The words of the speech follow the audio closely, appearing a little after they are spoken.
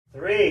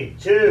Three,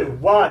 two,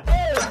 one.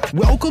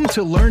 Welcome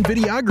to Learn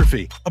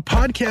Videography, a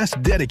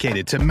podcast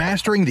dedicated to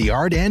mastering the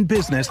art and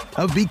business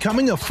of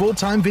becoming a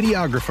full-time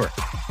videographer.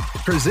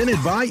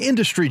 Presented by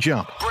Industry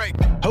Jump.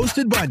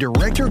 Hosted by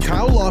director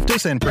Kyle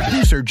Loftus and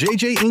producer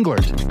JJ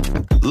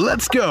Englert.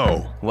 Let's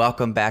go.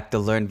 Welcome back to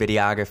Learn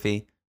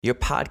Videography, your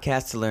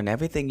podcast to learn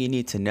everything you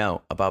need to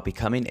know about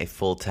becoming a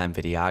full-time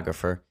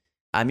videographer.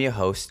 I'm your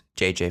host,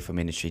 JJ from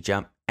Industry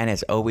Jump, and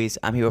as always,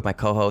 I'm here with my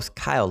co-host,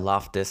 Kyle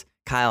Loftus.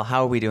 Kyle,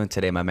 how are we doing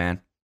today, my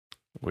man?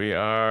 We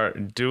are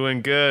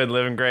doing good,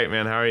 living great,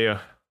 man. How are you?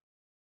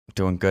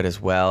 Doing good as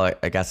well.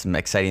 I got some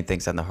exciting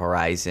things on the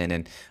horizon,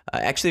 and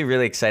actually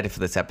really excited for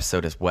this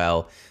episode as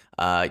well.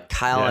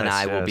 Kyle and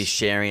I will be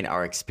sharing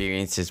our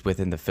experiences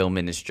within the film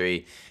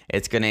industry.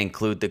 It's going to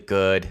include the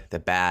good, the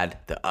bad,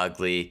 the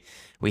ugly.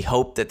 We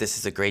hope that this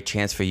is a great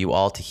chance for you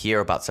all to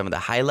hear about some of the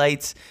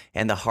highlights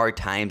and the hard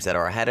times that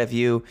are ahead of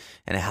you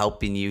and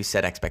helping you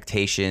set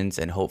expectations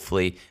and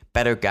hopefully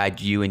better guide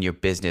you and your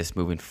business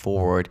moving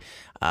forward.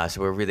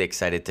 So we're really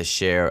excited to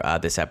share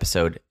this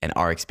episode and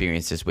our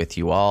experiences with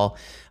you all.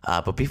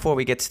 But before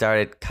we get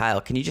started, Kyle,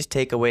 can you just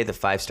take away the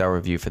 5-star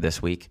review for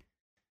this week?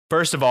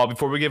 First of all,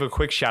 before we give a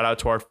quick shout out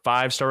to our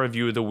 5-star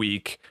review of the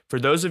week,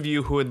 for those of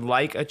you who would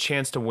like a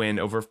chance to win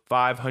over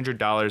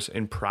 $500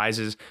 in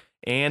prizes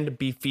and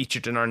be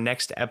featured in our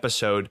next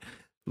episode,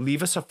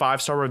 leave us a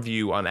 5-star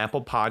review on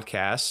Apple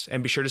Podcasts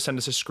and be sure to send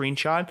us a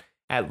screenshot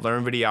at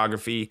Learn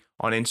Videography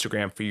on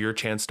Instagram for your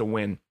chance to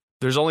win.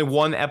 There's only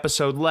one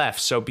episode left,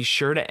 so be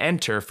sure to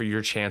enter for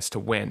your chance to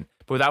win.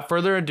 But without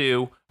further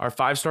ado, our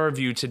 5-star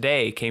review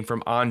today came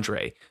from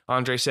Andre.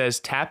 Andre says,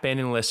 tap in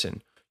and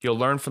listen. You'll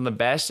learn from the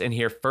best and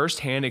hear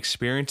firsthand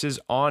experiences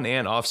on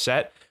and off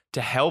set to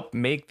help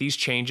make these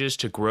changes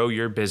to grow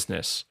your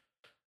business.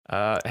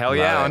 Hell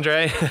yeah,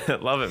 Andre.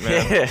 Love it,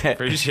 man.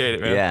 Appreciate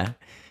it, man.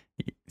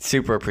 Yeah,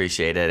 super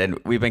appreciate it. And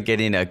we've been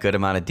getting a good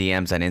amount of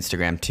DMs on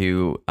Instagram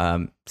too,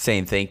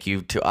 saying thank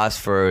you to us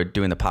for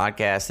doing the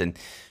podcast. And,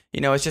 you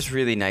know, it's just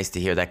really nice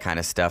to hear that kind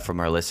of stuff from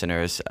our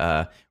listeners.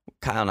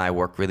 Kyle and I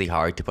work really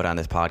hard to put on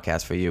this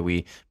podcast for you.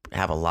 We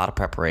have a lot of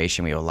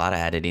preparation. We have a lot of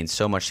editing,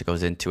 so much that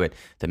goes into it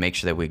to make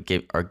sure that we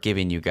are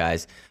giving you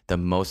guys the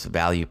most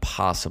value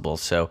possible.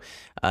 So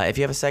if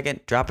you have a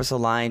second, drop us a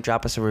line,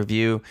 drop us a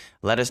review.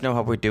 Let us know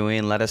how we're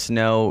doing. Let us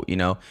know,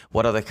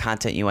 what other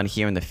content you want to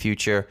hear in the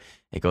future.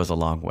 It goes a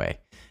long way.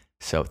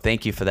 So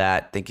thank you for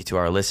that. Thank you to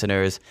our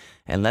listeners.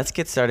 And let's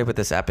get started with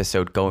this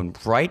episode, going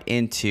right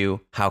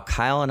into how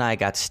Kyle and I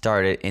got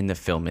started in the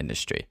film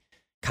industry.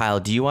 Kyle,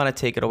 do you want to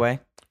take it away?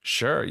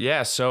 Sure.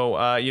 Yeah. So,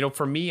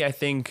 for me, I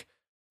think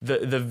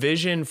the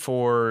vision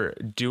for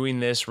doing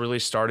this really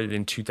started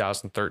in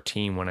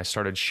 2013 when I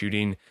started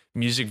shooting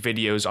music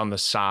videos on the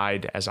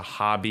side as a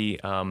hobby.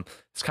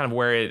 It's kind of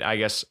where it, I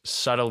guess,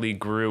 subtly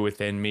grew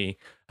within me.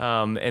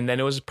 And then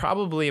it was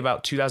probably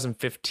about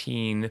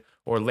 2015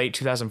 or late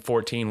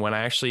 2014 when I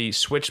actually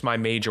switched my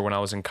major when I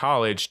was in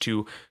college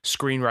to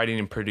screenwriting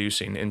and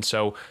producing. And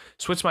so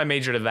switched my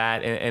major to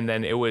that. And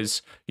then it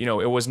was, it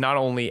was not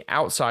only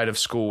outside of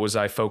school was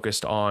I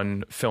focused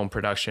on film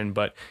production,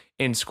 but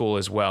in school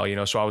as well.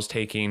 So I was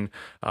taking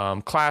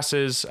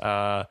classes,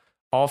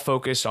 all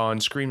focused on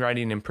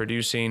screenwriting and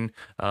producing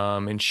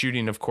and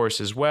shooting, of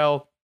course, as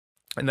well.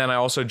 And then I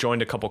also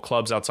joined a couple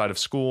clubs outside of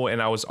school,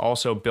 and I was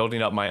also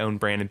building up my own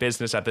brand and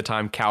business at the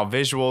time, Cal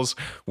Visuals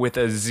with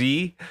a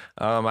Z.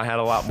 I had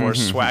a lot more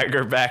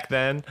swagger back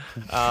then.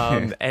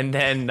 And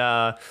then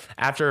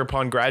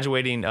upon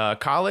graduating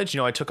college,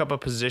 I took up a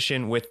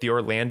position with the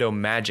Orlando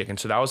Magic. And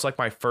so that was like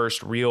my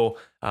first real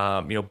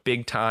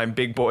big time,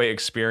 big boy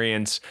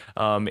experience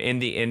in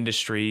the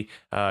industry,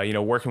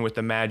 working with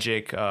the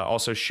Magic,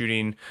 also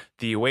shooting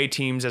the away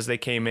teams as they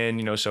came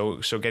in, so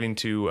getting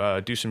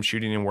to do some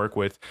shooting and work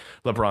with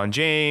LeBron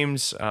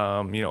James,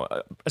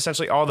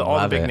 essentially all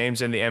the big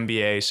names in the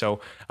NBA. So,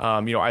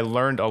 I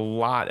learned a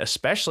lot,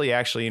 especially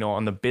actually,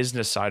 on the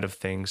business side of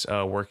things,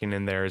 working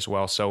in there as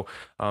well. So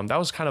that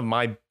was kind of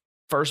my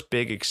first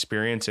big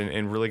experience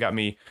and really got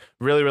me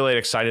really, really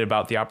excited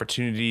about the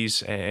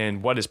opportunities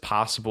and what is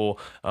possible,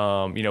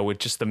 with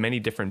just the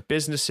many different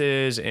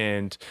businesses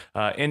and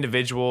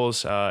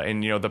individuals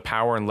and, the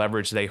power and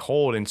leverage they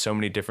hold in so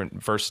many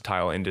different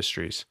versatile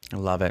industries. I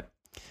love it.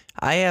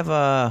 I have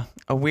a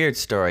weird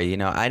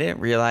story. I didn't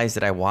realize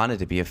that I wanted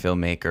to be a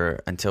filmmaker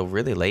until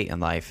really late in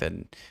life.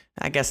 And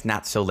I guess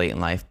not so late in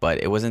life,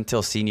 but it wasn't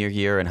until senior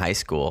year in high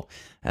school.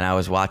 And I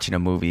was watching a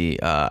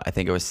movie, I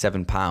think it was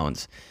 7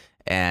 Pounds.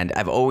 And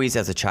I've always,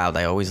 as a child,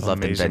 I always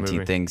loved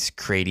inventing things,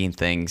 creating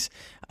things,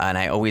 and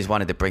I always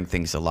wanted to bring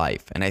things to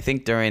life. And I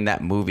think during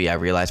that movie, I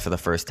realized for the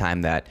first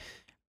time that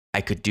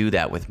I could do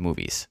that with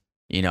movies.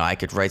 I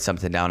could write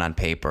something down on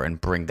paper and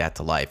bring that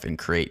to life and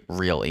create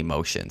real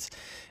emotions.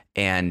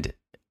 And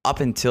up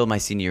until my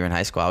senior year in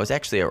high school, I was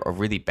actually a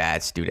really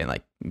bad student,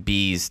 like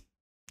B's,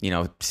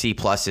 C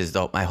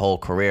pluses my whole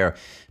career.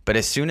 But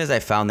as soon as I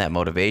found that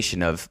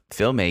motivation of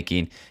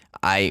filmmaking,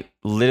 I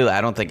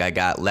don't think I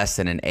got less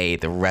than an A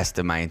the rest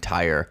of my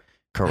entire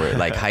career,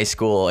 like high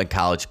school and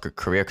college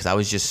career, because I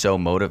was just so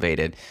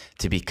motivated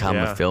to become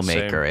a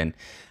filmaker. Same.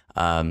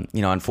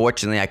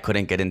 Unfortunately, I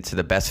couldn't get into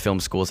the best film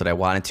schools that I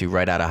wanted to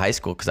right out of high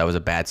school because I was a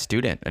bad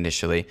student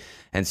initially.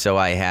 And so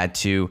I had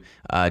to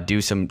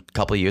do some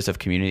couple of years of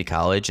community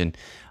college, and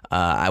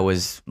I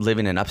was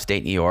living in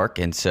upstate New York.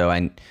 And so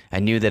I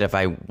knew that if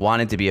I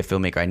wanted to be a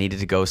filmmaker, I needed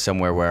to go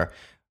somewhere where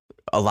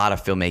a lot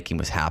of filmmaking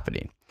was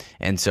happening.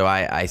 And so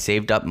I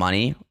saved up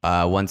money.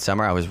 One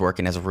summer I was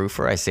working as a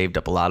roofer. I saved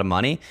up a lot of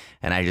money,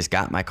 and I just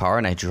got in my car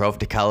and I drove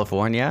to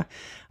California.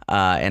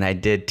 And I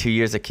did 2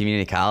 years of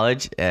community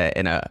college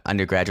in an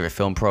undergraduate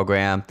film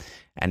program.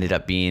 Ended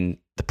up being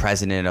the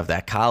president of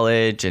that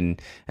college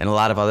and a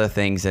lot of other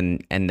things,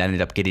 and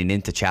ended up getting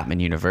into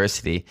Chapman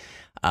University.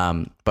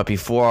 But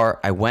before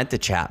I went to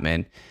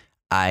Chapman,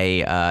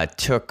 I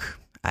took,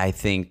 I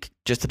think,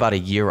 just about a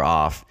year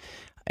off.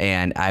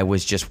 And I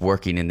was just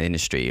working in the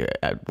industry,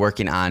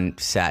 working on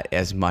set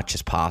as much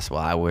as possible.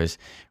 I was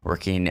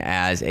working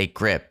as a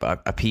grip, a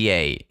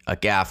PA, a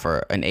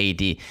gaffer, an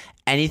AD,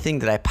 anything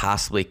that I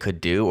possibly could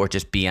do, or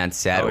just be on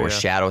set, or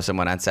shadow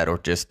someone on set, or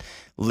just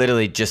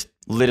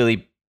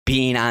literally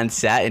being on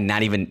set and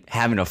not even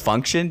having a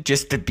function,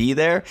 just to be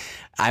there.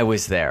 I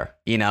was there,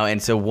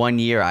 And so 1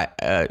 year,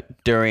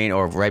 during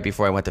or right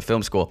before I went to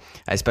film school,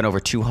 I spent over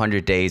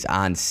 200 days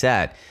on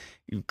set,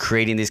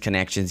 creating these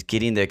connections,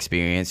 getting the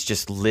experience,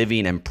 just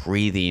living and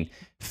breathing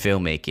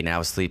filmmaking. I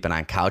was sleeping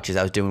on couches.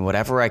 I was doing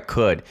whatever I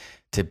could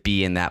to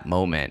be in that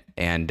moment.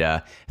 And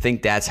I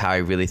think that's how I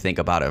really think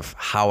about of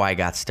how I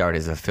got started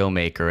as a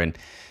filmmaker. And,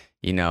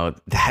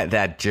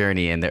 that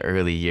journey in the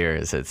early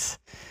years,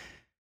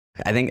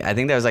 I think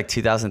that was like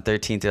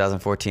 2013,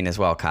 2014 as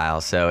well, Kyle.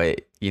 So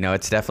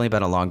it's definitely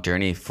been a long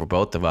journey for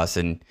both of us.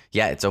 And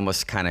yeah, it's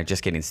almost kind of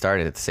just getting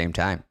started at the same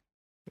time.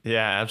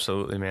 Yeah,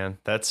 absolutely, man.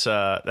 That's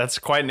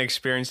quite an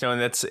experience now,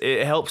 and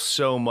it helps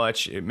so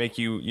much. It make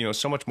you,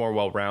 so much more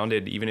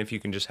well-rounded, even if you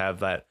can just have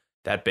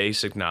that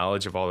basic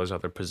knowledge of all those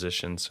other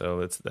positions.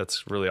 So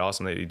that's really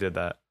awesome that you did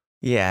that.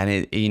 Yeah,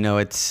 and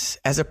it's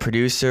as a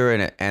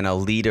producer and a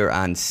leader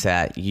on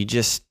set,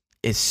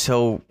 it's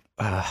so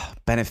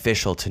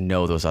beneficial to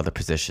know those other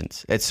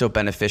positions. It's so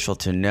beneficial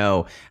to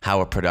know how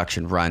a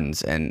production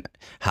runs and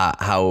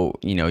how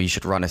you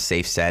should run a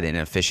safe set and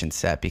an efficient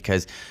set,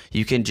 because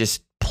you can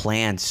just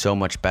plan so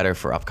much better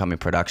for upcoming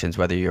productions,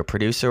 whether you're a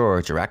producer or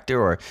a director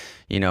or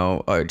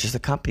just a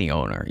company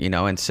owner,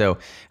 And so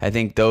I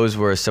think those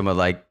were some of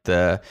like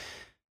the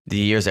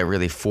years that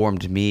really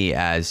formed me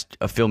as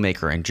a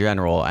filmmaker in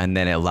general, and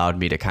then it allowed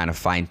me to kind of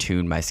fine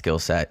tune my skill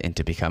set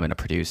into becoming a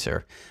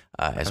producer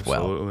as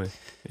well. Absolutely.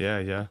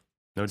 Yeah,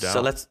 no doubt.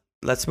 So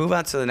let's move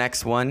on to the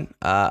next one.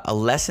 A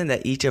lesson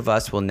that each of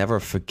us will never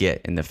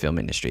forget in the film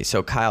industry.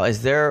 So Kyle,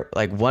 is there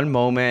like one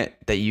moment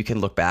that you can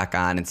look back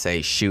on and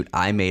say, shoot,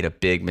 I made a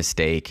big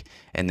mistake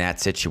in that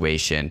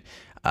situation,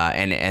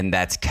 and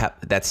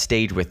that's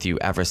stayed with you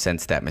ever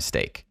since that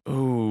mistake?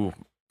 Ooh,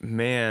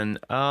 man.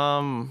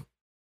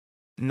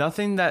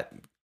 Nothing that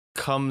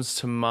comes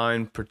to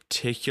mind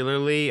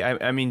particularly.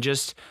 I mean,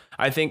 just,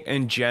 I think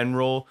in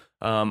general,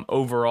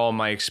 overall,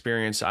 my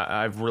experience,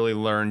 I've really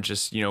learned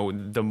just,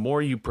 the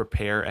more you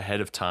prepare ahead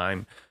of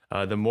time,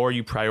 the more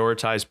you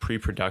prioritize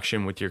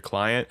pre-production with your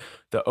client,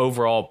 the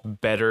overall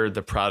better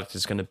the product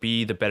is going to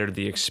be, the better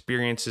the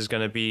experience is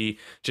going to be,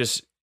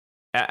 just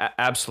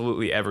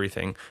absolutely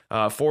everything.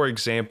 For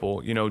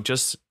example,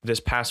 just this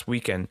past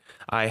weekend,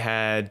 I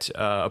had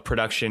a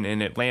production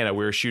in Atlanta.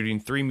 We were shooting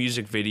 3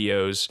 music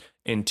videos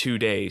in 2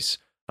 days.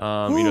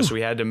 So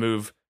we had to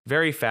move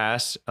very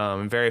fast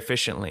and very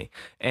efficiently.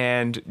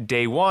 And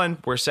day one,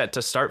 we're set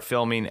to start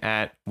filming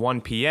at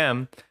 1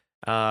 p.m.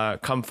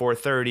 Come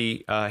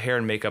 4:30, hair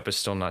and makeup is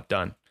still not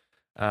done.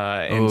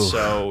 And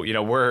so,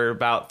 we're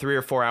about 3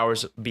 or 4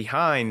 hours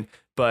behind,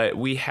 but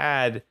we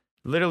had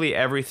literally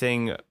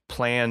everything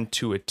planned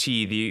to a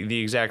T,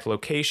 the exact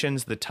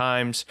locations, the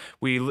times.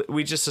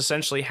 We just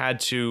essentially had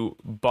to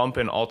bump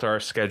and alter our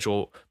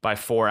schedule by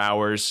 4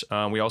 hours.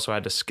 We also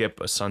had to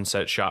skip a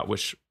sunset shot,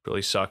 which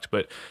really sucked.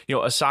 But,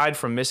 aside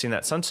from missing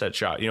that sunset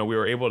shot, we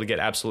were able to get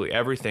absolutely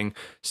everything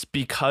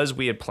because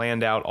we had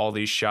planned out all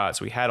these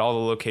shots. We had all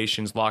the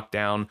locations locked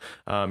down.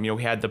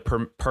 We had the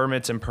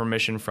permits and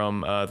permission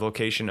from the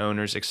location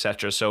owners,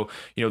 etc. So,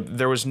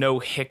 there was no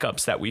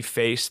hiccups that we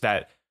faced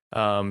that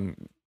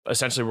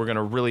essentially we're going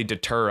to really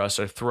deter us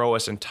or throw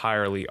us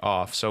entirely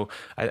off. So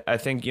I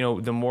think,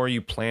 the more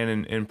you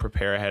plan and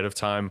prepare ahead of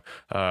time,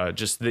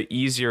 just the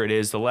easier it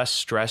is, the less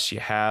stress you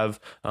have,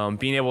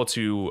 being able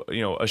to,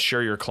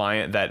 assure your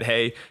client that,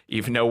 hey,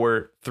 even though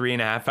we're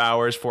 3.5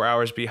 hours, 4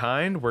 hours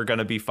behind, we're going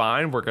to be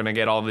fine. We're going to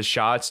get all the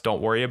shots.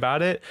 Don't worry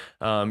about it.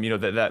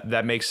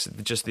 That makes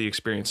just the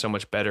experience so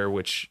much better,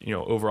 which,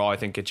 overall, I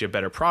think gets you a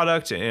better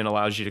product and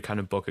allows you to kind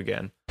of book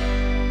again.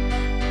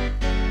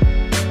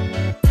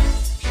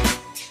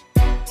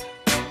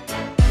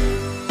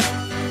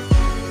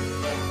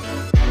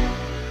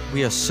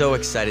 We are so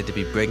excited to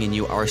be bringing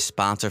you our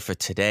sponsor for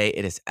today.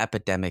 It is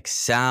Epidemic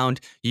Sound.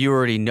 You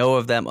already know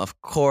of them,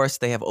 of course.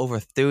 They have over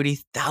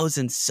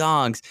 30,000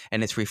 songs,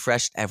 and it's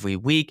refreshed every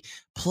week.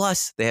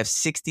 Plus, they have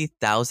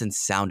 60,000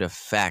 sound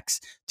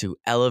effects to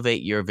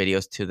elevate your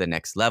videos to the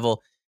next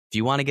level. If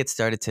you want to get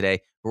started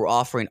today, we're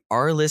offering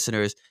our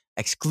listeners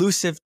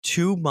exclusive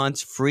 2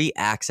 months free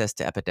access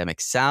to Epidemic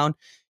Sound.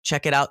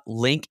 Check it out,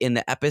 link in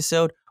the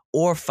episode,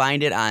 or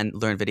find it on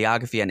Learn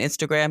Videography on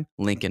Instagram,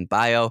 link in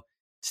bio.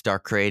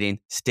 Start creating,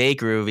 stay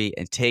groovy,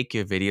 and take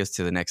your videos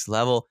to the next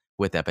level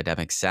with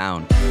Epidemic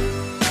Sound.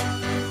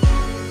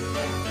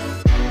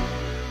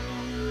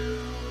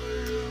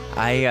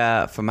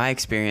 From my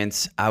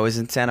experience, I was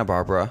in Santa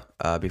Barbara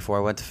before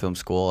I went to film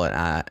school,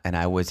 and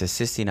I was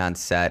assisting on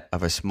set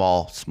of a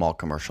small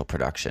commercial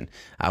production.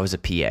 I was a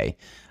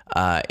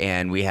PA,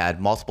 and we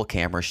had multiple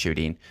cameras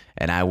shooting,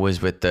 and I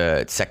was with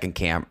the second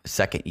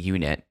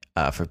unit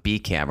for B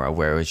camera,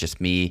 where it was just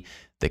me,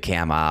 the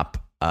cam op,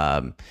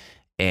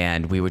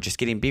 and we were just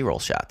getting B-roll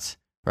shots,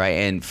 right?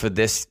 And for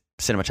this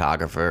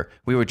cinematographer,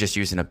 we were just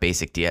using a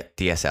basic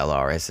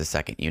DSLR as the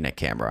second unit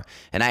camera.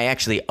 And I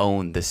actually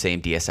owned the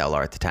same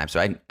DSLR at the time,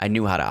 so I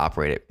knew how to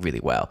operate it really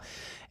well.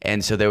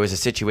 And so there was a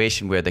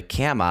situation where the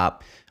cam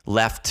op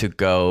left to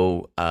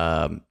go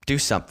do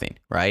something,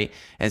 right?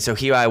 And so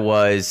here I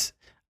was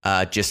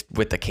just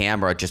with the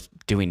camera, just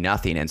doing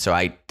nothing. And so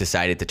I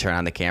decided to turn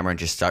on the camera and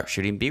just start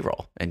shooting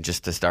B-roll and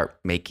just to start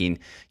making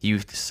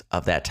use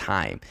of that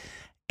time.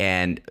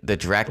 And the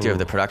director of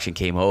the production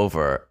came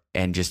over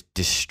and just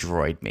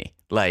destroyed me.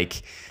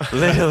 Like,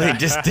 literally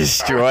just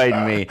destroyed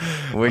me.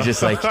 We're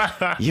just like,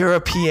 you're a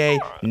PA,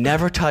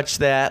 never touch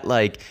that.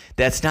 Like,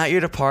 that's not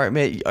your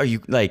department. Are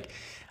you like,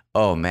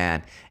 oh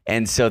man.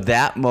 And so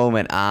that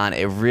moment on,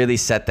 it really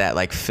set that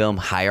like film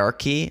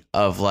hierarchy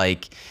of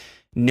like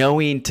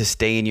knowing to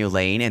stay in your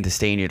lane and to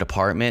stay in your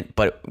department.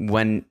 But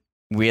when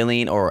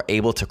willing or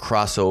able to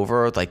cross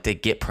over, like to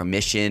get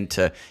permission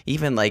to,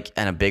 even like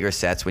in a bigger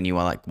sets when you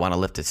want to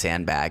lift a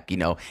sandbag, you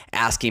know,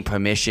 asking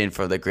permission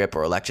for the grip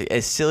or electric,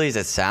 as silly as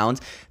it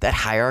sounds, that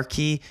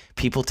hierarchy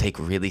people take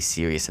really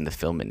serious in the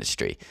film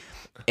industry.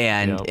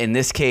 And in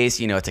this case,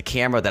 you know, it's a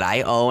camera that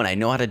I own, I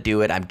know how to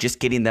do it, I'm just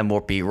getting them more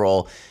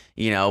B-roll,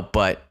 you know,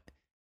 but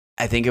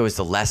I think it was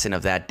the lesson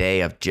of that day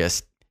of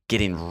just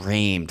getting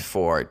reamed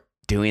for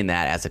doing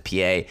that as a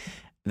PA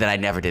that I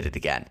never did it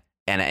again.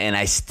 And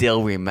I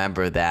still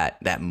remember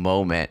that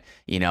moment,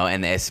 you know,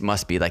 and this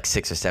must be like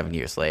 6 or 7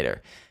 years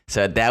later.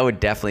 So that would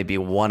definitely be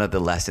one of the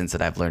lessons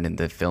that I've learned in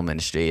the film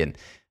industry.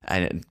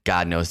 And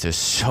God knows there's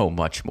so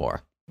much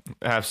more.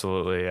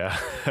 Absolutely, yeah.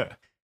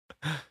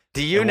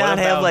 Do you not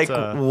have like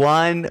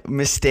one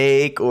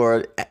mistake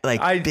or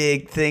like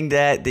big thing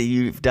that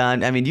you've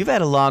done? I mean, you've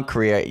had a long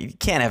career. You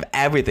can't have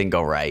everything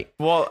go right.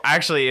 Well,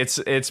 actually, it's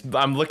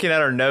I'm looking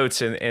at our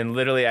notes and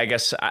literally, I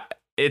guess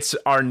it's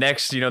our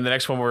next, you know, the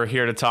next one we're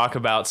here to talk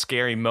about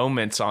scary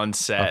moments on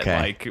set.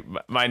 Okay.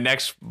 Like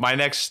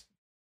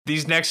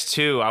these next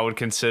two, I would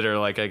consider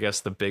like, I guess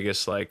the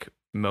biggest like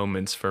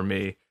moments for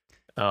me.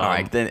 All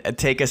right, then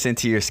take us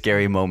into your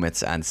scary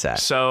moments on set.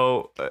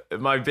 So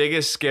my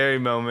biggest scary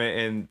moment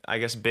and I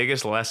guess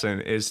biggest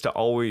lesson is to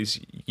always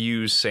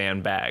use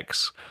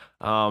sandbags.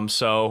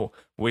 So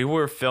we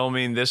were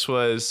filming, this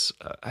was,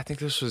 I think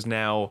this was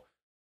now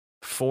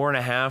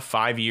 4.5,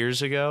 5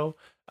 years ago.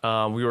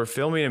 We were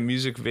filming a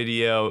music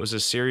video. It was a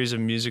series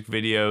of music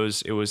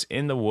videos. It was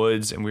in the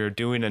woods and we were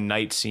doing a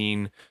night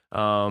scene.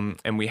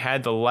 And we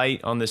had the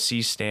light on the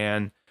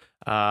C-stand,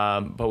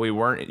 but we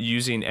weren't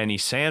using any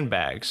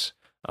sandbags.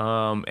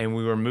 And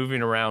we were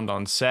moving around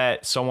on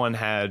set. Someone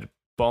had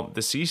bumped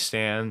the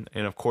C-stand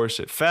and of course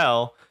it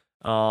fell.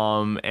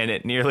 And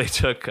it nearly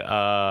took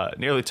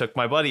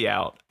my buddy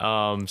out.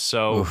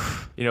 So,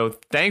 you know,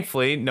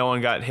 thankfully no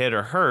one got hit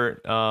or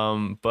hurt.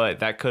 But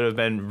that could have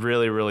been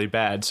really, really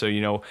bad. So,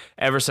 you know,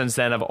 ever since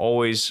then I've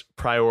always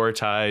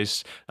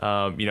prioritized,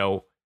 you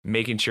know,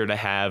 making sure to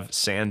have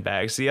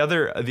sandbags. The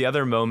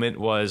other moment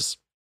was,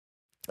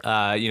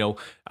 you know,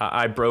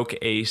 I broke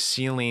a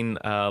ceiling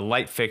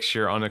light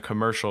fixture on a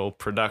commercial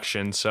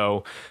production.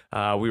 So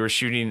we were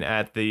shooting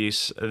at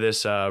this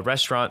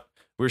restaurant.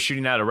 We were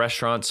shooting at a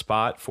restaurant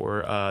spot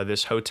for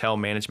this hotel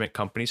management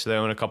company. So they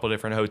own a couple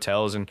different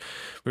hotels, and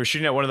we were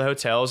shooting at one of the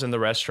hotels in the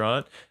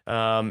restaurant.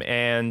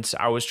 And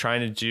I was trying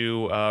to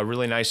do a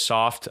really nice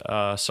soft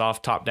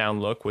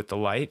top-down look with the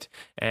light.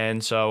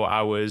 And so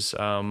I was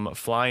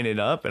flying it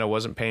up, and I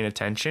wasn't paying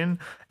attention.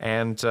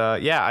 And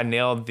I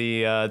nailed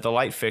the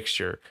light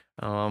fixture.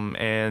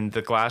 And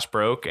the glass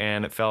broke,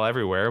 and it fell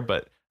everywhere.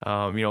 But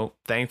you know,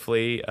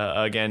 thankfully,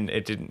 again,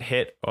 it didn't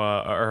hit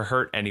or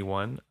hurt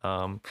anyone.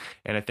 And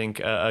I think,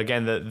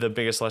 again, the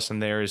biggest lesson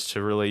there is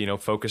to really, you know,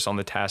 focus on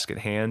the task at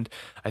hand.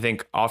 I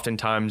think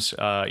oftentimes,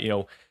 you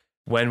know,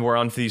 when we're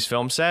on these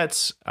film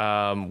sets,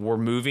 we're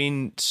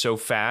moving so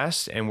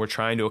fast and we're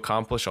trying to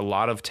accomplish a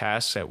lot of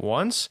tasks at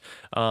once,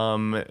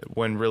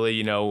 when really,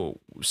 you know,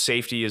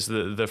 safety is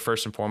the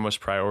first and foremost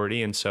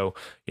priority. And so,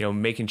 you know,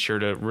 making sure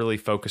to really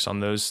focus on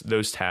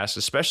those tasks,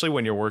 especially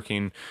when you're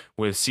working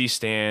with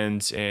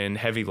C-stands and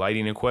heavy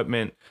lighting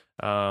equipment,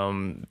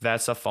 that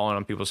stuff falling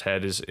on people's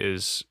head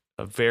is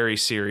a very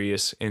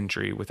serious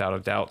injury without a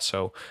doubt.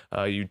 So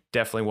you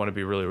definitely want to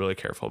be really, really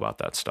careful about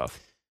that stuff.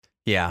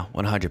 Yeah,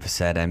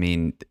 100%. I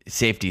mean,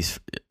 safety's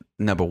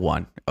number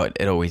one.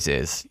 It always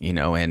is, you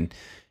know, and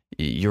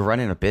you're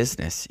running a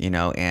business,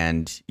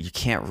 and you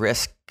can't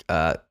risk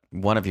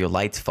one of your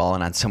lights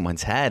falling on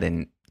someone's head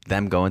and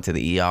them going to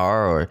the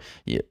ER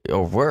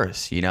or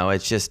worse.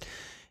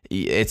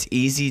 It's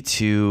easy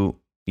to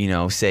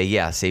say,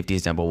 yeah, safety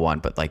is number one,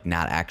 but like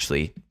not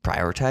actually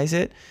prioritize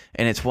it.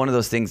 And it's one of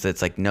those things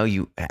that's like, no,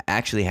 you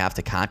actually have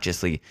to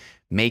consciously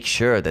make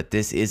sure that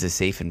this is a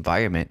safe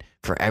environment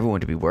for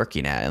everyone to be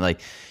working at. And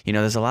like,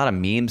 there's a lot of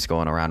memes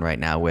going around right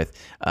now with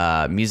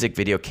music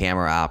video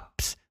camera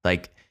ops,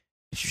 like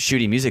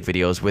shooting music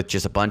videos with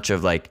just a bunch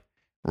of like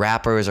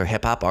rappers or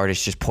hip hop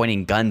artists just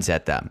pointing guns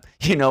at them,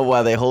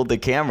 while they hold the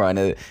camera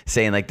and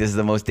saying like, this is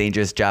the most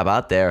dangerous job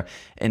out there.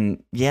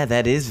 And yeah,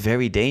 that is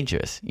very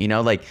dangerous.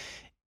 Like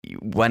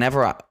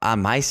whenever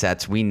on my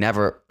sets, we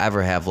never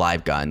ever have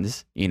live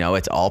guns.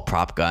 It's all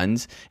prop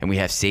guns, and we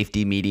have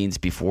safety meetings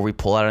before we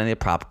pull out any of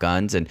the prop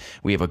guns, and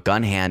we have a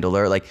gun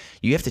handler. Like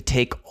you have to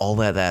take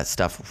all of that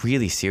stuff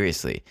really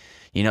seriously.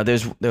 There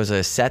was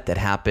a set that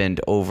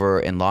happened over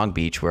in Long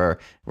Beach, where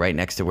right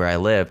next to where I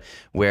live,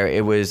 where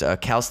it was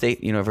Cal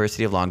State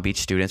University of Long Beach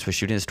students were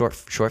shooting a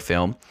short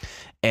film,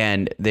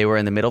 and they were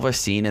in the middle of a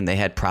scene and they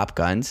had prop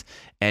guns,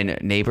 and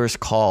neighbors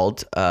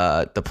called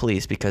the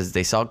police because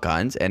they saw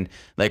guns, and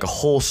like a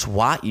whole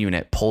SWAT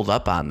unit pulled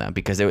up on them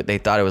because they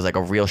thought it was like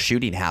a real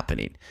shooting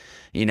happening.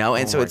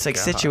 And so it's like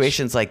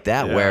situations like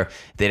that where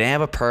they didn't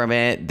have a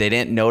permit, they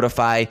didn't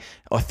notify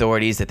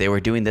authorities that they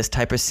were doing this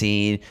type of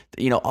scene,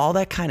 all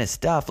that kind of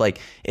stuff. Like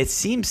it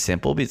seems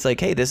simple, but it's like,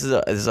 hey, this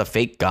is a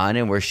fake gun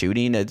and we're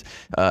shooting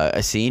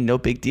a scene, no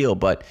big deal.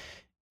 But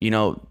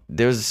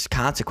there's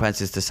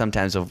consequences to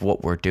sometimes of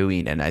what we're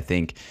doing. And I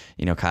think,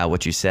 Kyle,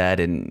 what you said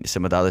and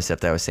some of the other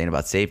stuff that I was saying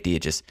about safety,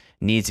 it just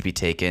needs to be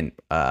taken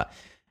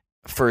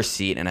first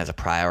seat and as a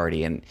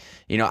priority. And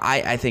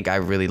I think I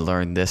really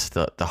learned this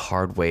the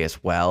hard way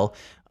as well.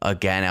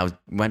 Again, I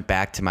went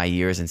back to my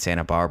years in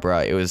Santa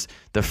Barbara. It was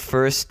my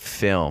first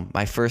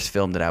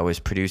film that I was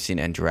producing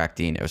and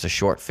directing. It was a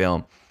short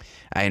film.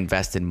 I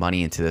invested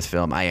money into this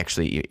film. I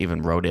actually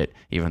even wrote it,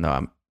 even though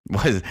I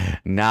was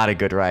not a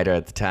good writer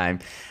at the time.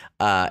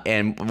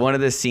 And one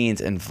of the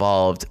scenes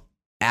involved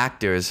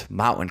actors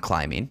mountain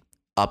climbing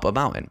up a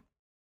mountain.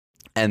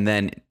 And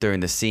then during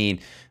the scene,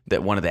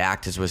 that one of the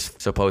actors was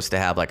supposed to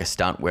have like a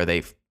stunt where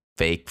they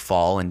fake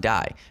fall and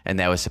die. And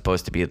that was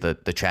supposed to be the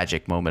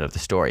tragic moment of the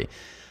story.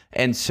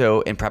 And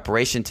so in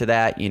preparation to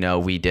that,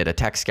 we did a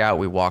tech scout.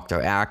 We walked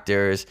our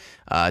actors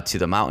to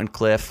the mountain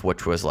cliff,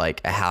 which was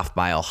like a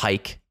half-mile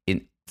hike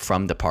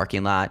from the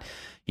parking lot.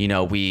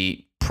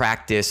 We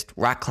practiced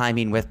rock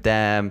climbing with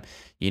them.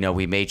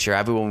 We made sure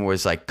everyone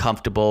was like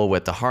comfortable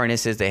with the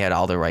harnesses. They had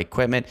all the right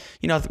equipment.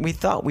 We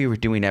thought we were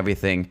doing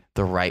everything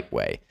the right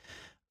way.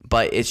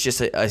 But it's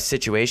just a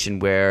situation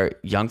where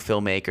young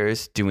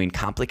filmmakers doing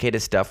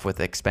complicated stuff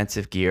with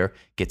expensive gear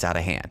gets out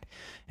of hand.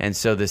 And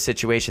so the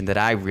situation that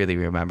I really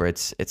remember,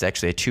 it's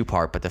actually a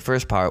two-part, but the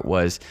first part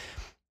was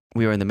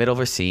we were in the middle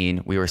of a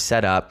scene. We were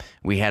set up.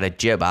 We had a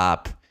jib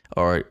op,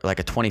 or like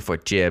a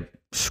 20-foot jib,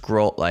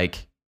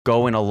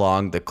 going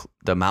along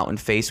the mountain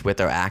face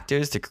with our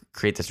actors to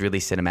create this really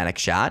cinematic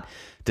shot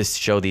to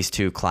show these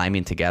two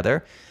climbing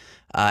together.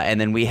 And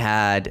then we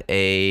had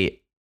a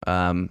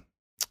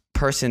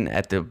person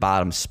at the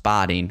bottom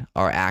spotting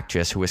our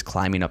actress who was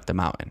climbing up the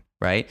mountain,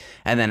 right?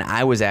 And then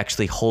I was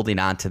actually holding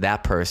on to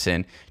that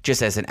person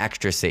just as an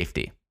extra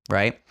safety,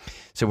 right?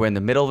 So we're in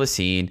the middle of a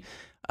scene.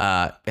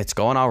 It's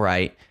going all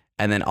right.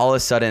 And then all of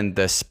a sudden,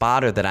 the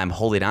spotter that I'm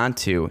holding on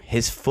to,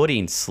 his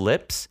footing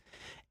slips,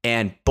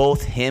 and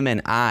both him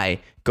and I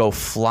go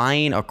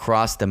flying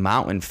across the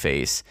mountain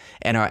face,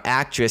 and our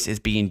actress is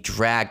being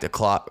dragged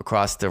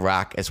across the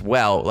rock as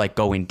well, like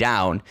going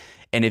down.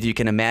 And if you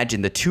can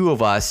imagine, the two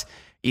of us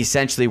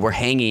essentially were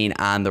hanging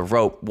on the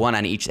rope, one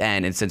on each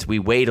end. And since we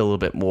weighed a little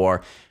bit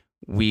more,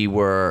 we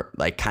were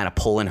like kind of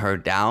pulling her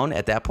down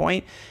at that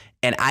point.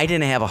 And I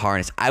didn't have a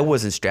harness. I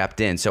wasn't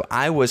strapped in. So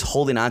I was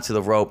holding onto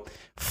the rope,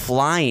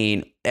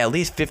 flying at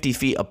least 50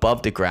 feet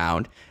above the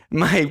ground.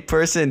 My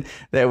person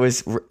that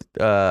was,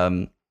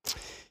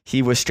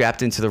 he was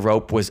strapped into the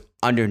rope, was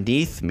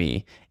underneath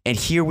me. And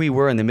here we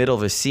were in the middle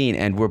of a scene,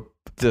 and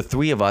the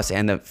three of us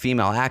and the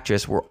female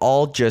actress were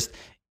all just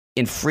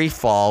in free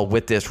fall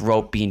with this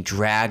rope being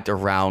dragged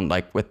around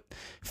like with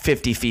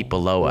 50 feet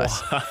below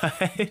us.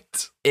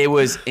 What? It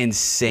was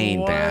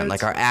insane, man.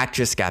 Like our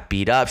actress got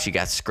beat up. She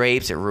got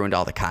scrapes. It ruined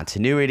all the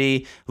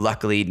continuity.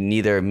 Luckily,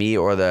 neither me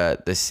or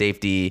the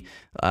safety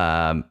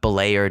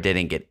belayer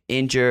didn't get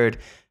injured.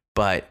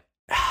 But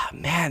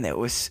man, it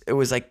was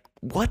like,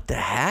 what the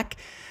heck?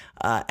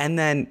 And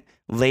then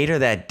later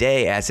that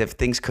day, as if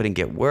things couldn't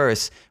get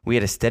worse, we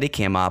had a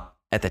Steadicam up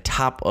at the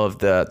top of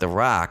the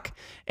rock,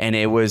 and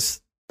it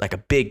was like a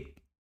big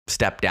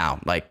step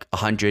down, like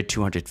 100,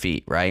 200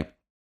 feet, right?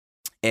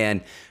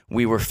 And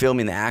we were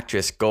filming the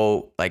actress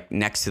go like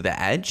next to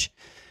the edge.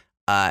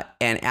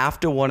 And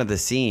after one of the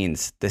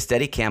scenes, the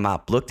Steadicam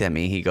op looked at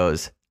me. He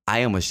goes,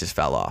 I almost just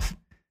fell off.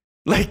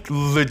 Like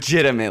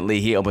legitimately,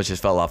 he almost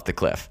just fell off the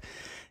cliff,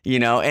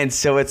 And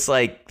so it's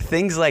like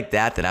things like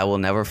that I will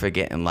never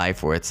forget in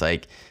life, where it's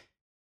like,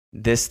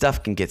 this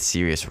stuff can get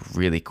serious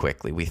really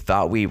quickly. We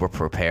thought we were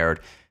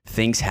prepared.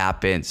 Things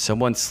happen.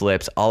 Someone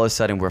slips. All of a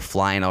sudden, we're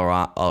flying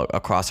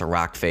across a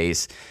rock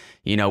face.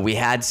 You know, we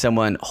had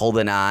someone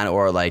holding on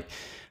or like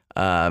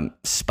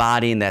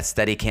spotting that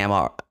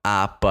Steadicam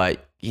op,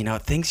 but, you know,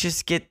 things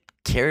just get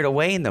carried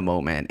away in the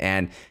moment.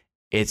 And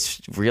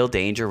it's real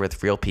danger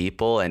with real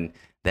people. And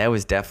that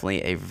was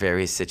definitely a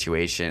very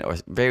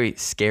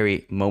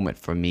scary moment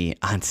for me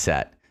on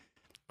set.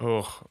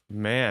 Oh,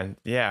 man.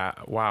 Yeah.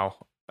 Wow.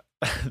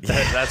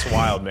 That's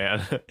wild,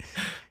 man.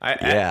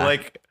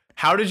 Like,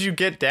 how did you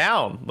get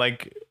down?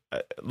 Like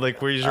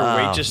was your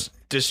weight just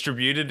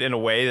distributed in a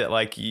way that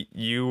like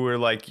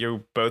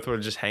you both were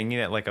just hanging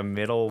at like a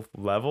middle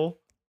level?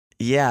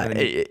 Yeah,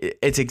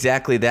 it's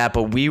exactly that.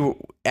 But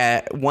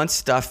once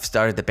stuff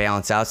started to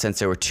balance out, since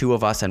there were two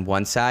of us on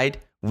one side,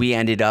 we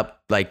ended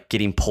up like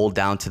getting pulled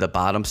down to the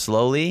bottom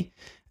slowly.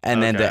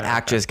 And then the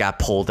actress got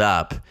pulled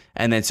up.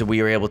 And then so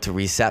we were able to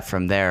reset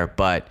from there.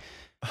 But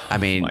I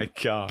mean, my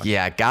God.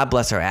 Yeah, God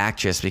bless our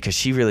actress, because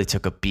she really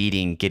took a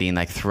beating getting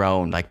like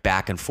thrown like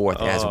back and forth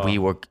as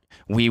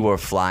we were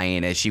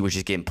flying, and she was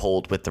just getting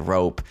pulled with the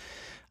rope.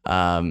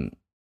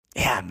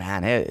 Yeah,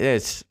 man,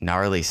 it's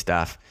gnarly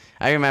stuff.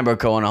 I remember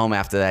going home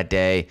after that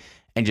day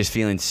and just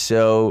feeling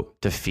so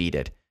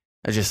defeated.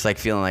 I was just like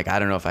feeling like, I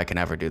don't know if I can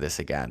ever do this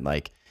again.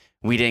 Like,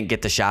 we didn't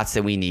get the shots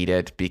that we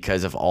needed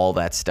because of all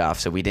that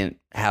stuff. So we didn't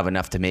have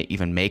enough to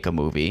even make a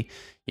movie.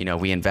 You know,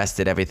 we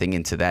invested everything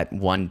into that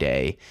one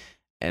day.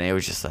 And it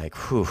was just like,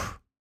 whew,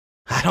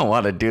 I don't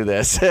want to do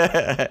this.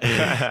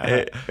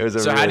 it was a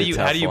so really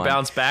how do you one.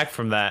 Bounce back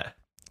from that?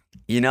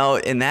 You know,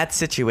 in that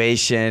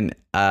situation,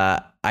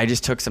 I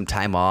just took some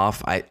time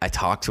off. I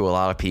talked to a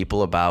lot of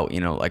people about, you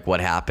know, like what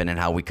happened and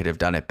how we could have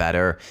done it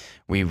better.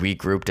 We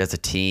regrouped as a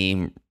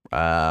team,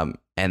 and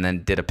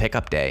then did a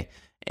pickup day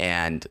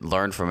and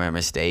learned from our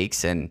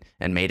mistakes and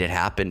made it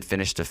happen,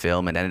 finished the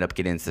film, and ended up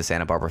getting into the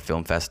Santa Barbara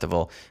Film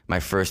Festival.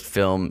 My first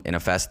film in a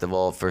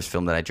festival, first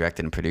film that I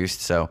directed and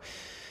produced. So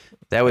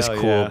that was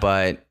cool, yeah.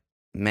 But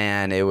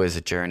man, it was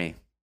a journey.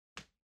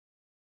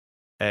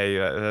 Hey,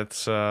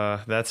 that's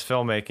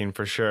filmmaking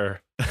for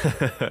sure.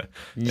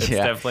 It's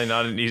definitely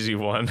not an easy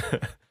one.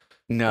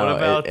 No, what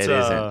about, it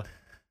isn't.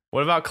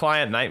 What about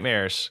client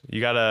nightmares?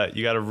 You got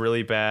a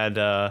really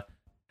bad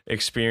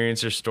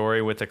experience or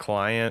story with a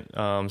client,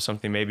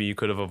 something maybe you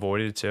could have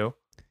avoided too?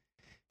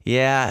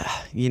 Yeah,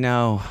 you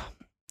know,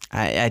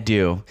 I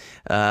do.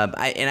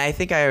 I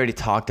think I already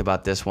talked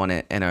about this one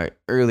in an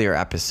earlier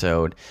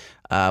episode,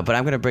 but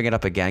I'm going to bring it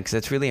up again because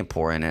it's really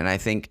important. And I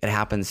think it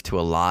happens to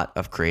a lot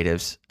of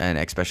creatives and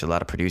especially a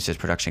lot of producers,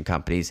 production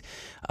companies.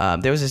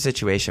 There was a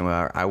situation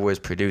where I was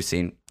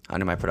producing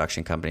under my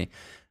production company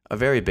a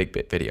very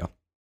big video.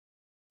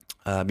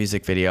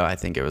 Music video, I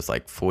think it was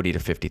like $40,000 to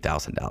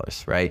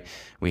 $50,000, right?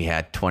 We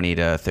had 20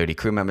 to 30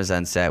 crew members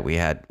on set. We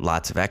had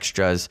lots of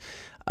extras.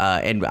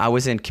 And I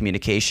was in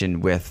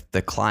communication with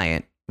the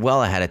client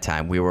well ahead of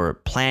time. We were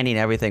planning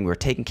everything. We were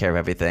taking care of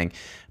everything.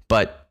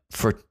 But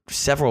for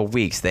several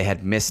weeks, they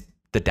had missed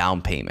the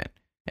down payment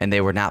and they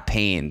were not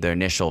paying their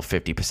initial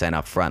 50%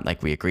 up front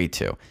like we agreed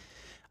to.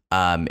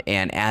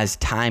 And as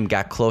time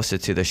got closer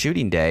to the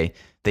shooting day,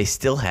 they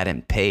still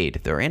hadn't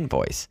paid their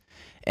invoice.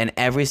 And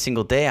every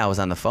single day I was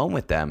on the phone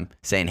with them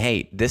saying,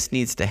 hey, this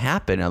needs to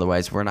happen.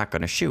 Otherwise, we're not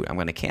going to shoot. I'm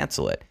going to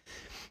cancel it.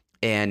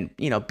 And,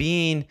 you know,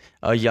 being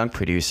a young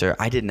producer,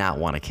 I did not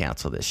want to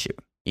cancel this shoot.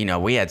 You know,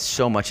 we had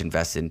so much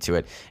invested into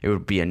it. It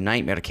would be a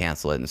nightmare to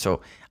cancel it. And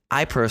so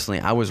I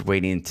was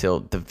waiting until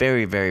the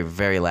very, very,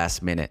 very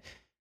last minute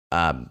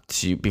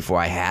before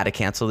I had to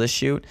cancel this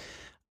shoot.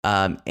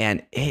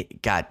 And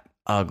it got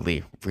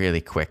ugly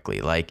really quickly.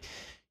 Like,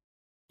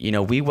 you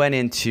know, we went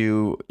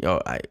into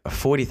a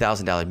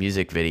 $40,000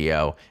 music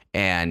video,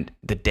 and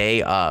the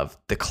day of,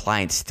 the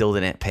client still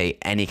didn't pay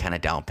any kind of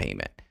down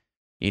payment,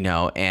 you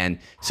know? And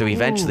so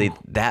eventually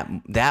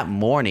that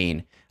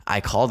morning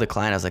I called the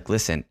client. I was like,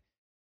 listen,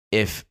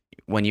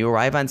 when you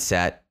arrive on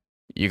set,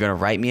 you're going to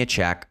write me a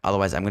check.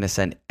 Otherwise, I'm going to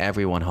send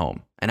everyone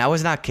home. And I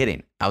was not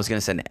kidding. I was going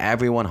to send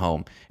everyone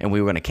home, and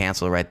we were going to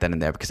cancel right then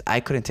and there because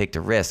I couldn't take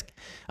the risk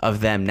of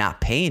them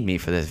not paying me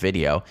for this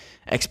video,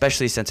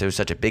 especially since it was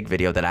such a big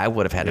video that I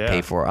would have had to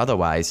pay for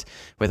otherwise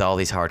with all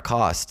these hard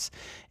costs.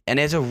 And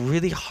it's a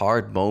really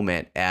hard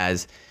moment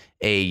as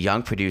a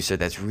young producer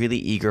that's really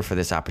eager for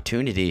this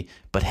opportunity,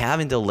 but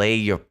having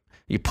to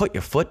you put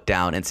your foot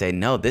down and say,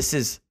 no, this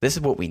is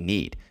what we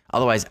need.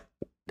 Otherwise,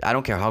 I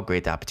don't care how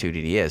great the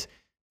opportunity is.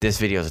 This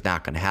video is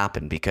not going to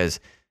happen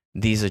because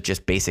these are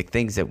just basic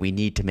things that we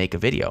need to make a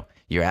video.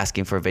 You're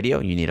asking for a video,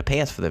 and you need to pay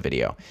us for the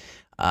video.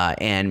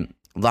 And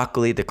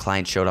luckily, the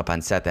client showed up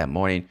on set that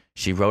morning.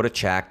 She wrote a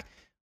check.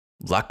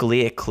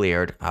 Luckily, it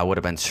cleared. I would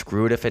have been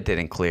screwed if it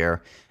didn't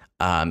clear.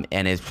 And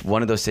it's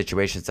one of those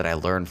situations that I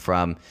learned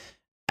from.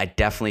 I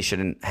definitely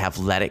shouldn't have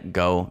let it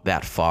go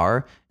that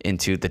far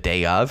into the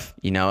day of.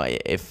 You know,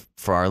 if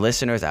for our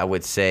listeners, I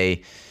would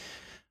say,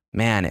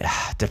 man,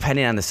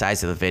 depending on the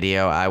size of the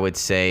video, I would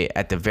say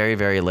at the very,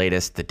 very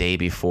latest, the day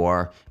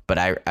before. But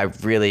I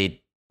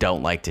really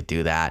don't like to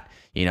do that.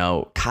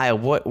 Kyle,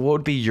 what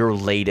would be your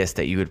latest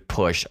that you would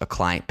push a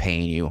client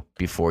paying you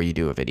before you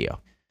do a video?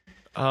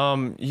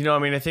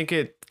 I think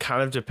it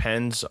kind of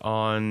depends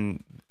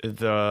on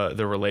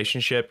the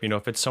relationship.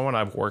 If it's someone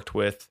I've worked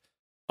with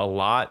a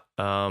lot,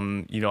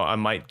 I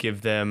might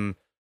give them,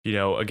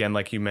 again,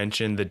 like you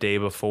mentioned, the day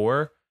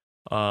before,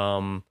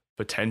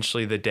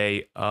 potentially the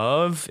day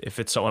of, if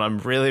it's someone I'm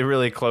really,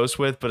 really close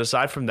with. But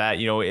aside from that,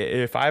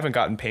 if I haven't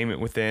gotten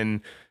payment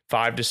within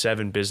 5 to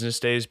 7 business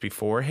days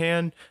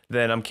beforehand,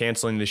 then I'm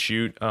canceling the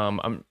shoot.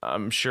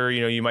 I'm sure,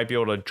 you might be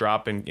able to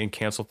drop and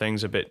cancel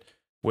things a bit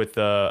with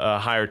a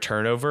higher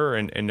turnover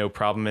and no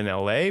problem in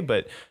LA.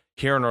 But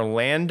here in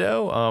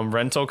Orlando,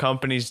 rental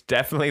companies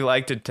definitely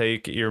like to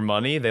take your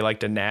money. They like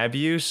to nab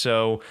you.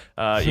 So,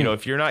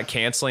 if you're not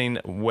canceling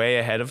way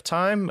ahead of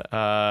time,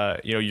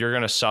 you're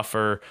going to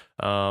suffer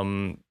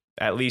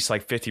at least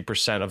like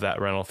 50% of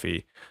that rental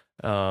fee.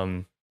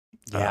 So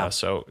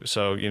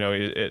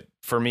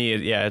for me,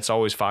 it's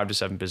always 5 to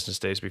 7 business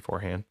days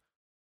beforehand.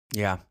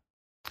 Yeah.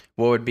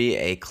 What would be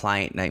a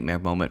client nightmare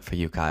moment for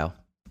you, Kyle?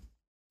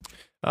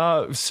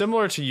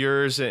 Similar to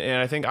yours, and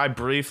I think I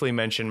briefly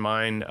mentioned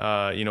mine,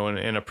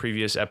 in a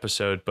previous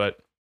episode, but,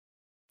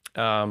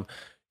 I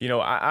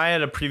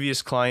had a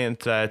previous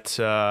client that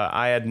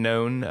I had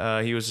known.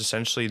 He was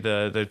essentially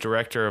the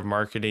director of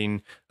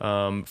marketing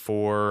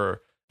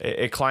for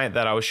a client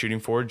that I was shooting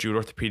for, Jude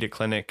Orthopedic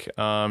Clinic.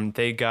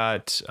 They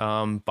got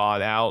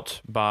bought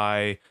out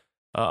by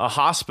a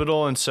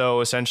hospital, and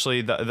so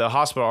essentially the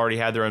hospital already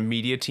had their own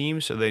media team,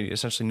 so they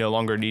essentially no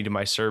longer needed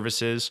my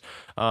services.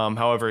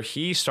 However,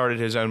 he started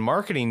his own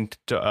marketing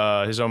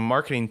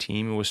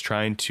team and was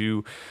trying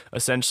to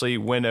essentially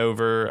win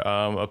over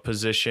a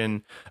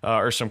position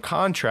or some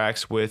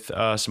contracts with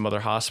some other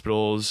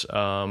hospitals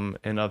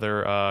and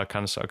other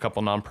kind of a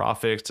couple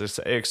nonprofits,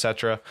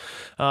 etc.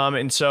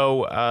 And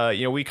so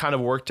we kind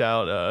of worked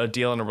out a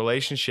deal and a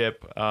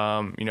relationship,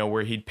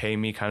 where he'd pay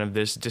me kind of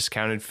this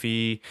discounted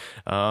fee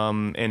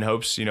in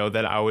hopes,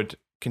 that I would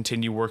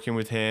continue working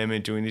with him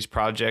and doing these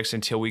projects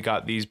until we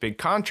got these big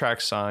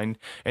contracts signed,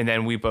 and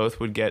then we both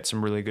would get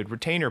some really good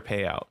retainer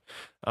payout.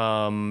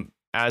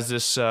 As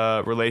this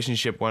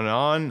relationship went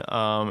on,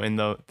 and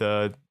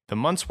the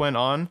months went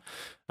on,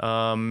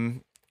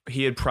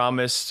 he had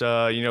promised,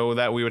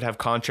 that we would have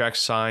contracts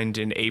signed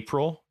in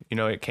April.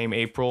 It came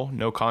April,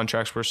 no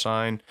contracts were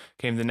signed.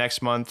 Came the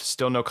next month,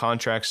 still no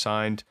contracts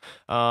signed.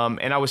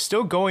 And I was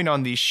still going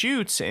on these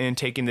shoots and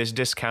taking this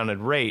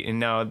discounted rate.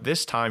 And now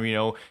this time,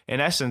 in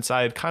essence,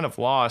 I had kind of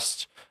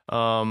lost, maybe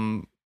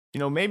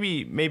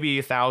 $1,000,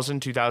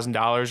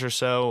 $2,000 or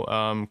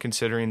so,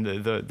 considering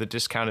the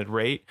discounted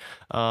rate.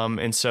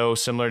 And so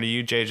similar to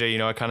you,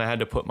 JJ, I kind of had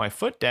to put my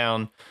foot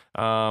down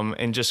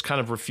and just kind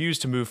of refuse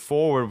to move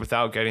forward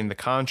without getting the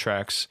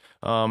contracts.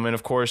 And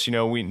of course,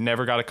 we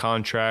never got a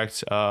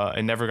contract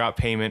and never got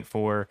payment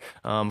for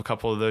a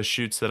couple of those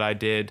shoots that I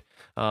did.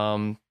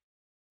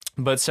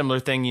 But similar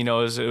thing, it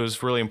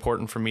was really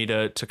important for me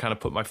to kind of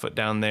put my foot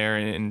down there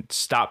and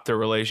stop the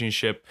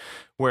relationship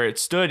where it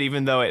stood,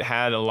 even though it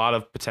had a lot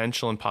of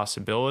potential and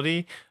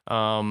possibility.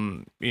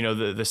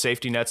 The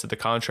safety nets of the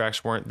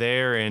contracts weren't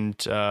there, and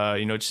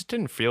it just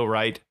didn't feel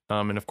right.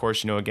 And of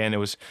course, again, it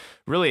was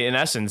really, in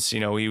essence, he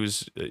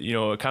was,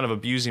 kind of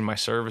abusing my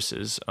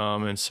services.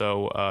 And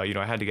so,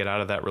 I had to get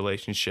out of that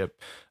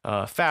relationship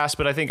fast.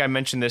 But I think I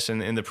mentioned this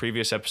in the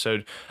previous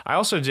episode. I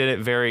also did it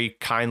very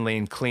kindly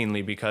and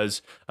cleanly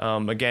because,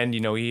 again,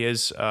 he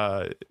is,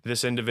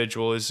 this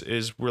individual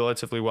is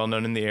relatively well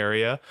known in the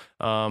area.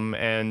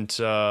 And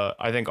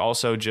I think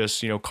also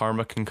just,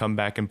 karma can come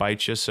back and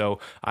bite you. So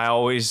I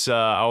always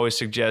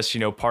suggest,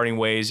 parting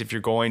ways if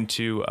you're going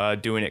to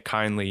doing it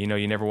kindly.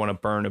 You never want to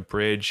burn a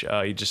bridge.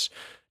 You just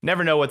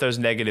never know what those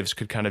negatives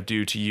could kind of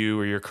do to you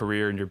or your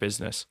career and your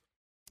business.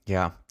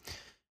 Yeah,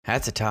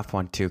 that's a tough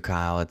one too,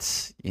 Kyle.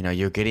 It's,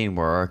 you're getting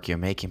work, you're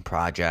making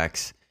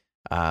projects,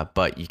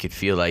 but you could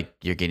feel like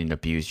you're getting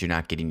abused. You're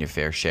not getting your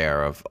fair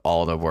share of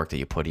all the work that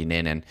you're putting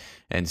in,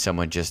 and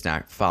someone just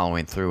not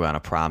following through on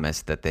a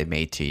promise that they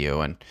made to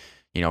you, and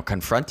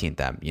confronting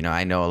them.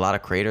 I know a lot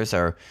of creators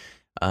are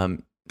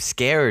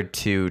scared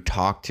to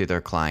talk to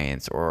their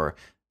clients or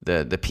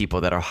the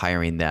people that are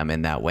hiring them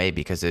in that way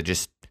because they're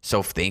just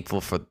so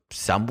thankful for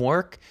some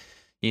work,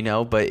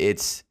 but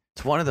it's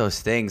one of those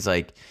things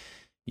like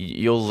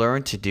you'll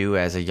learn to do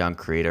as a young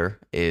creator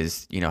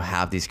is,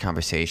 have these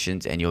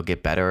conversations, and you'll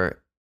get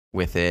better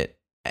with it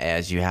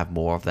as you have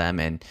more of them.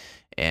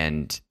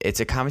 And it's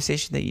a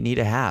conversation that you need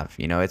to have.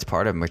 It's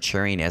part of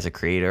maturing as a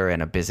creator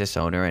and a business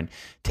owner, and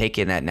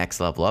taking that next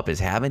level up is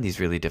having these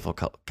really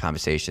difficult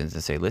conversations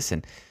and say,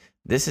 listen,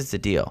 this is the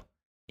deal.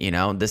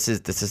 This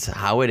is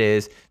how it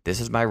is. This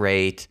is my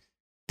rate.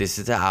 This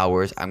is the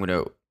hours. I'm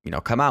going to,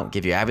 come out and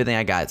give you everything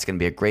I got. It's going to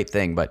be a great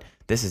thing, but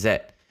this is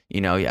it.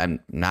 I'm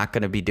not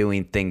going to be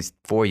doing things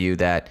for you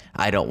that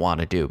I don't want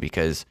to do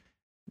because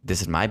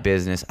this is my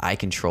business. I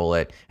control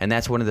it. And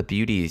that's one of the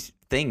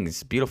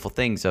beautiful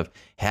things of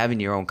having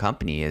your own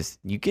company is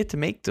you get to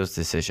make those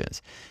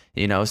decisions,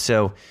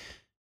 so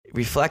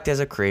reflect as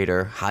a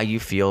creator how you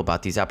feel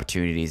about these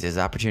opportunities. Is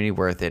the opportunity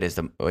worth it?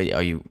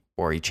 Are you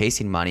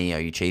chasing money? Are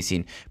you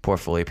chasing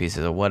portfolio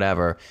pieces or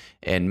whatever?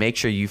 And make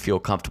sure you feel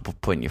comfortable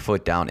putting your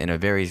foot down in a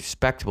very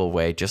respectable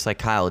way, just like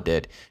Kyle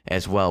did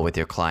as well with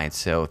your clients,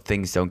 so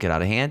things don't get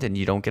out of hand and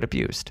you don't get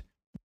abused.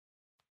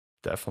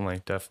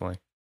 Definitely.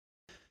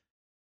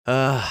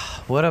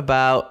 What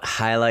about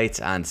highlights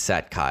on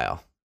set,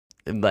 Kyle?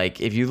 Like,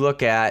 if you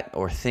look at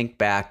or think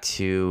back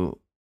to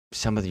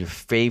some of your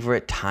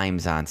favorite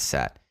times on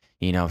set,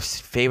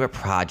 favorite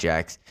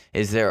projects,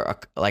 is there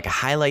a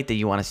highlight that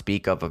you want to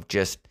speak of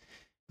just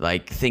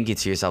like thinking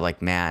to yourself,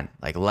 like, man,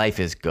 like life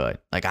is good.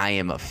 Like, I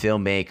am a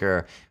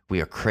filmmaker.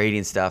 We are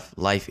creating stuff.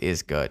 Life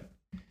is good.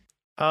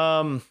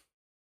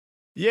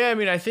 Yeah, I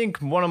mean, I think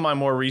one of my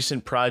more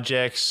recent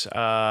projects,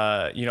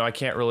 I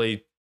can't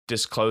really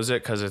disclose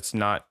it because it's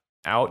not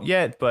out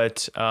yet,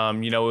 but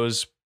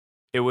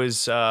it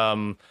was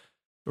around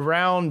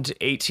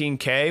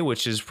 18K,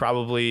 which is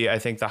probably, I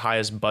think, the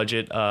highest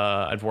budget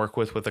I've worked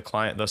with a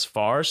client thus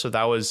far. So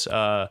that was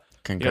that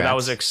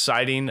was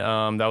exciting.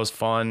 That was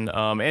fun.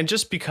 And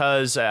just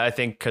because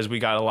we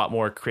got a lot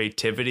more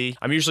creativity.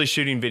 I'm usually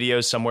shooting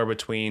videos somewhere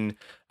between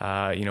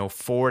 4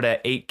 to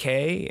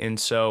 8K, and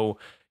so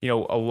a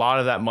lot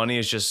of that money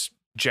is just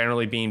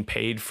generally being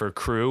paid for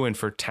crew and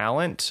for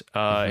talent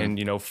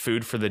and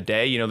food for the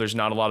day. There's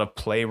not a lot of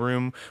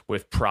playroom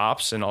with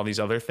props and all these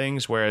other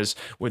things, whereas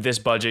with this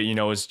budget,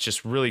 it's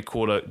just really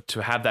cool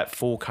to have that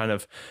full kind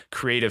of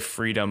creative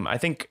freedom. I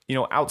think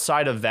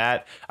outside of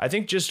that, I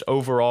think just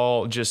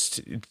overall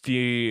just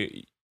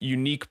the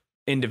unique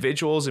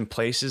individuals and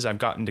places I've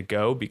gotten to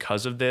go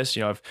because of this.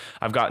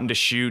 I've gotten to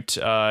shoot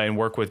and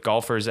work with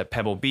golfers at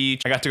Pebble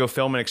Beach. I got to go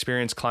film and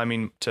experience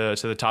climbing to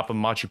the top of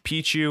Machu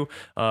Picchu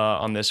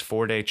on this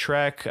 4-day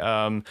trek.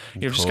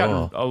 Just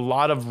gotten a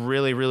lot of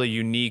really, really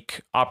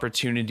unique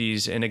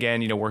opportunities. And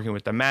again, working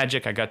with the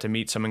Magic, I got to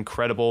meet some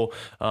incredible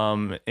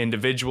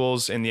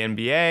individuals in the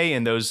NBA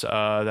and those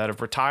that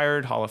have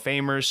retired, Hall of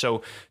Famers.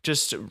 So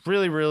just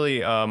really,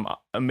 really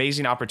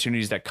amazing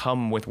opportunities that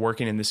come with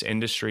working in this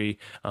industry.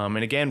 And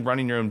again,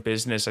 running your own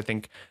business, I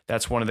think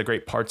that's one of the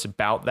great parts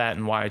about that,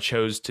 and why I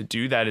chose to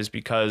do that is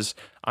because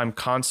I'm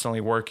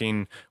constantly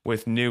working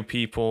with new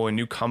people and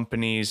new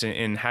companies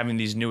and having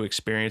these new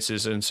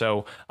experiences. And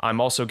so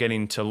I'm also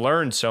getting to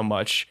learn so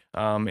much.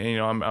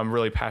 I'm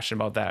really passionate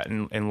about that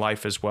in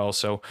life as well.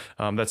 So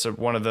that's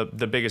one of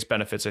the biggest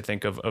benefits, I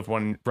think, of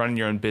running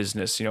your own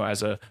business,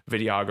 as a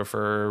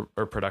videographer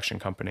or production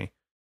company.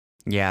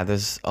 Yeah,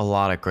 there's a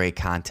lot of great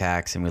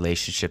contacts and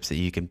relationships that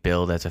you can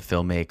build as a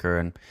filmmaker,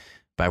 and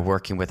by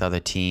working with other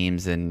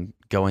teams and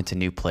going to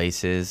new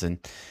places. And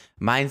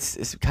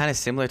mine's kind of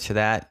similar to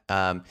that.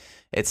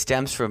 It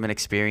stems from an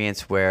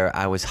experience where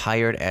I was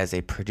hired as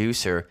a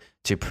producer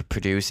to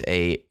produce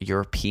a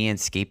European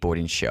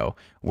skateboarding show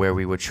where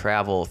we would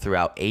travel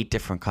throughout 8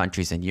 different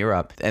countries in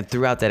Europe. And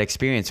throughout that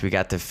experience, we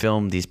got to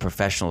film these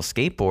professional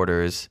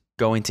skateboarders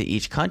going to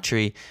each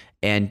country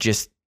and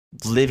just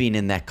living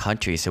in that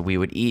country. So we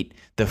would eat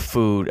the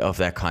food of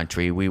that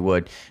country. We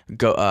would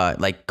go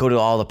to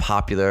all the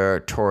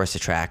popular tourist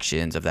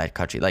attractions of that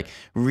country, like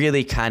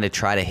really kind of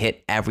try to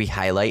hit every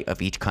highlight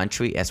of each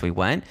country as we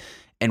went.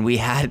 And we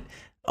had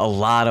a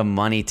lot of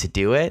money to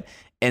do it.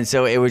 And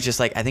so it was just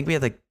like, I think we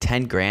had like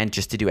 10 grand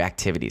just to do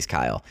activities,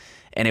 Kyle.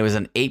 And it was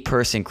an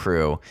 8-person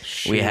crew.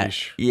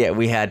 Sheesh.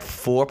 We had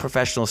 4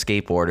 professional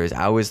skateboarders.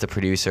 I was the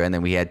producer, and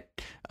then we had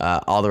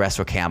all the rest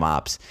were cam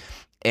ops.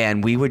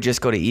 And we would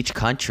just go to each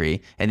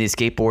country, and these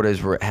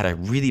skateboarders had a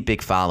really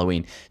big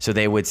following. So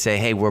they would say,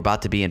 hey, we're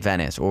about to be in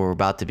Venice, or we're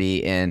about to be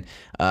in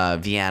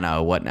Vienna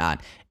or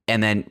whatnot.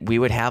 And then we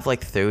would have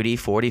like 30,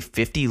 40,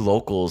 50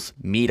 locals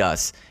meet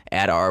us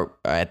at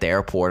the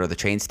airport or the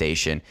train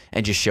station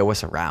and just show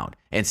us around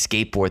and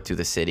skateboard through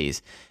the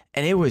cities.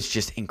 And it was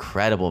just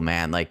incredible,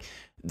 man. Like,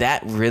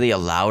 that really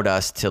allowed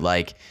us to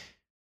like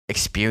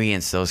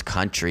experience those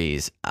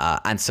countries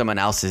on someone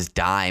else's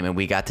dime. And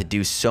we got to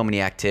do so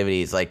many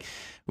activities. Like,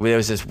 there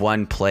was this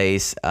one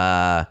place,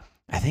 I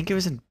think it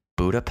was in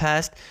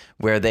Budapest,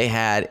 where they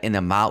had in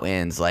the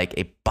mountains like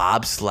a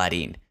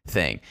bobsledding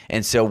thing.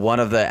 And so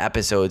one of the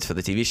episodes for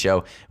the TV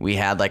show, we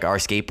had like our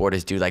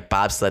skateboarders do like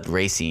bobsled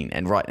racing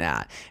and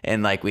whatnot.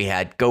 And like we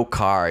had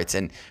go-karts,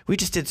 and we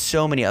just did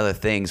so many other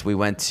things. We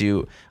went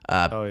to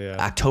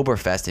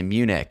Oktoberfest in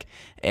Munich,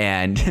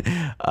 and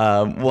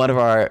one of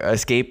our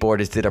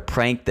skateboarders did a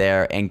prank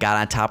there and got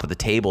on top of the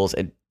tables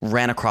and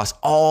ran across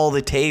all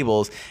the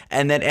tables.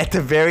 And then at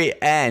the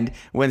very end,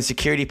 when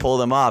security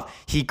pulled him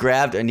off, he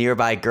grabbed a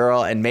nearby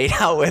girl and made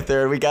out with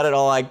her. We got it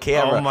all on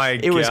camera. Oh my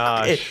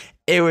gosh.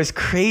 It was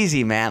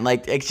crazy, man.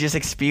 Like, it's just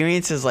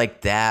experiences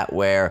like that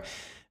where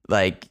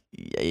like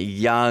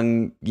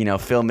young,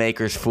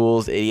 filmmakers,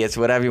 fools, idiots,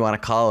 whatever you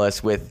want to call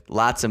us, with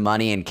lots of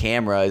money and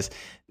cameras,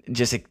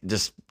 just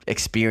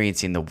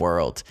experiencing the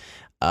world.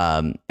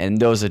 And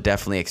those are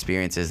definitely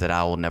experiences that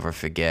I will never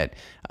forget.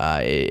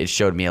 It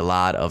showed me a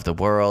lot of the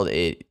world.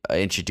 It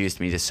introduced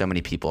me to so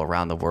many people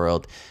around the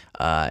world.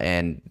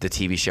 And the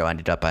TV show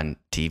ended up on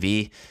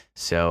TV.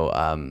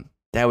 So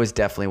that was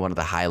definitely one of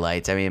the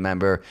highlights. I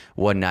remember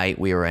one night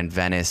we were in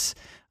Venice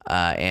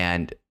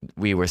and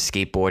we were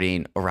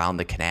skateboarding around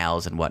the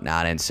canals and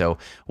whatnot. And so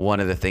one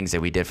of the things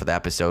that we did for the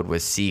episode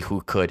was see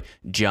who could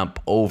jump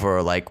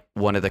over like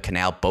one of the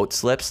canal boat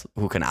slips,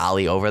 who can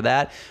ollie over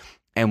that.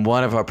 And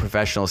one of our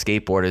professional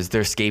skateboarders,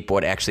 their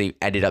skateboard actually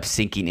ended up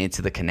sinking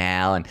into the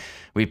canal, and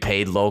we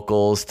paid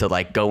locals to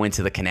like go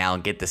into the canal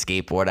and get the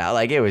skateboard out.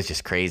 Like, it was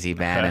just crazy,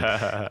 man.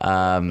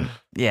 And,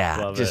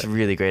 yeah, just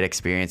really great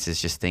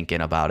experiences just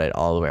thinking about it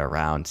all the way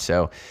around.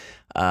 So,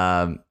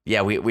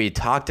 yeah, we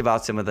talked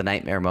about some of the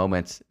nightmare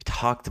moments,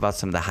 talked about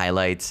some of the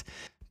highlights.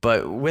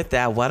 But with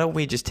that, why don't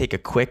we just take a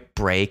quick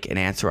break and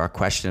answer our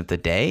question of the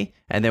day,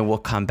 and then we'll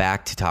come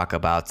back to talk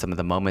about some of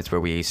the moments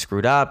where we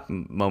screwed up,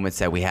 moments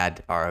that we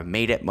had our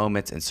made it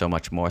moments, and so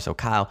much more. So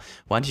Kyle,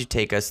 why don't you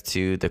take us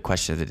to the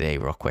question of the day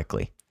real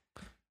quickly?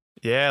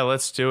 Yeah,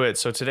 let's do it.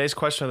 So today's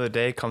question of the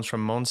day comes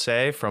from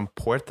Monse from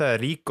Puerto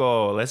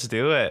Rico. Let's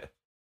do it.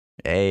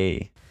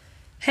 Hey.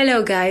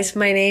 Hello guys,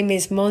 my name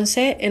is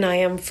Monse and I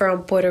am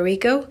from Puerto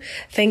Rico.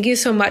 Thank you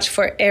so much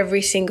for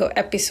every single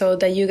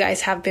episode that you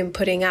guys have been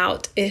putting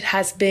out. It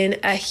has been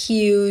a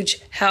huge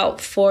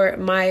help for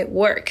my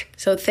work.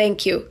 So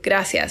thank you.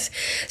 Gracias.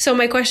 So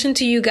my question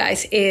to you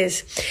guys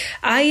is,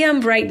 I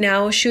am right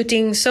now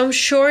shooting some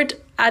short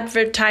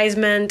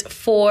advertisement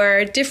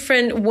for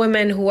different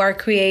women who are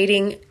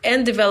creating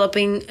and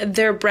developing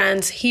their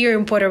brands here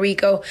in Puerto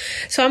Rico.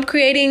 So I'm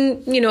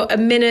creating, a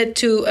minute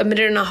to a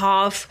minute and a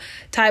half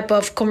type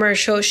of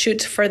commercial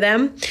shoots for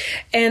them.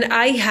 And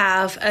I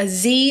have a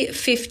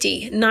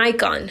Z50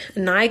 Nikon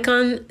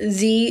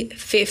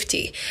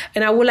Z50.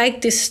 And I would like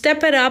to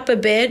step it up a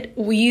bit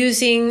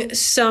using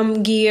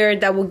some gear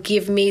that will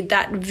give me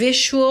that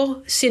visual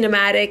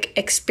cinematic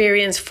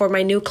experience for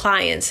my new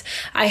clients.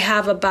 I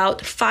have about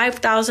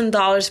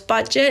 $5,000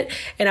 budget,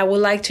 and I would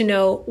like to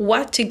know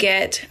what to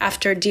get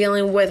after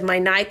dealing with my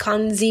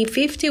Nikon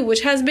Z50,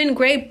 which has been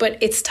great, but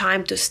it's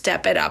time to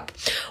step it up.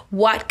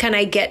 What can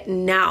I get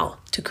now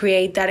to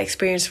create that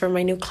experience for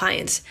my new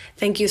clients?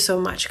 Thank you so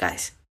much,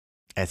 guys.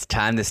 It's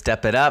time to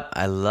step it up.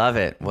 I love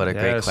it. What a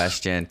great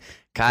question.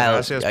 Kyle,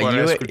 gracias por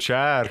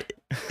escuchar.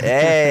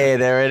 Hey,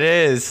 there it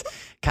is.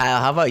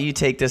 Kyle, how about you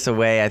take this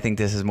away? I think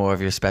this is more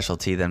of your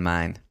specialty than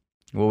mine.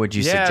 What would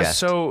you suggest?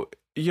 So,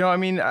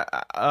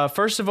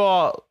 first of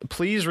all,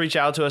 please reach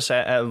out to us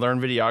at Learn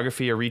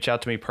Videography, or reach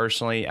out to me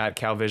personally at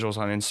Cal Visuals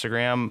on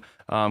Instagram.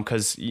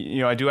 Because,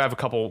 I do have a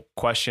couple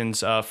questions.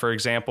 For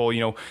example,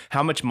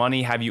 how much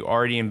money have you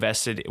already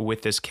invested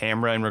with this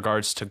camera in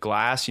regards to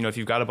glass? If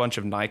you've got a bunch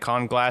of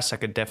Nikon glass,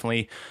 that could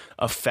definitely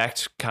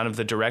affect kind of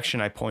the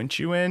direction I point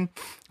you in.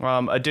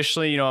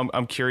 Additionally,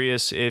 I'm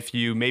curious if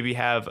you maybe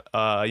have,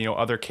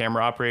 other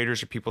camera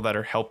operators or people that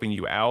are helping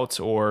you out,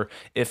 or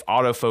if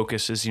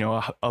autofocus is,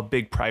 a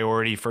big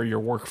priority for your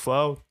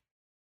workflow.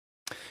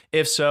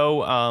 If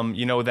so,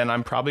 then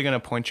I'm probably going to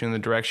point you in the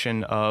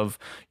direction of,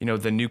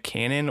 the new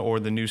Canon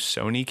or the new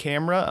Sony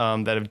camera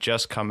that have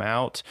just come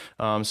out.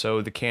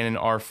 So the Canon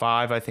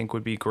R5, I think,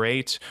 would be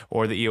great,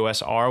 or the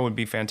EOS R would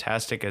be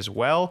fantastic as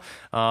well.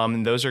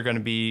 Those are going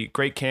to be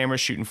great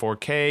cameras, shooting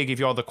 4K, give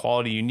you all the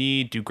quality you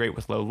need, do great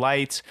with low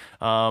light.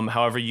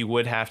 However, you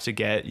would have to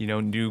get,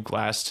 new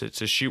glass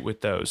to shoot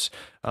with those.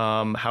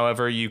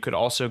 However, you could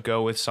also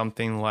go with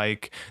something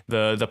like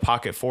the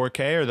Pocket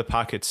 4K or the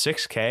Pocket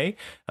 6K,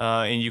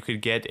 and you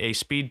could get a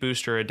speed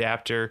booster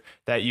adapter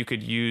that you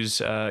could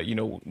use,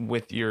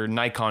 with your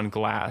Nikon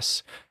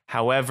glass.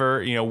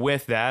 However,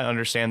 with that,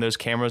 understand those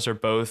cameras are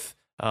both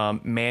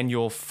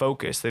manual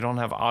focus. They don't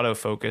have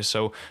autofocus.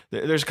 So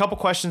there's a couple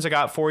questions I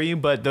got for you,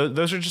 but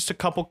those are just a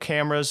couple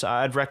cameras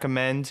I'd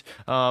recommend.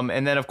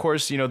 And then of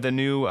course, the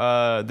new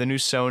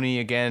Sony,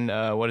 again,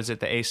 what is it?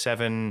 The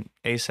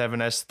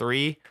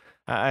A7S3,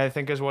 I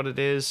think is what it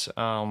is.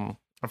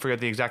 I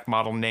forget the exact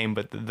model name,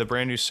 but the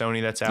brand new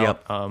Sony that's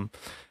out. Yep.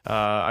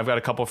 I've got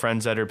a couple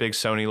friends that are big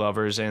Sony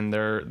lovers, and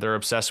they're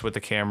obsessed with the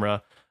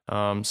camera.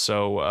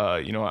 So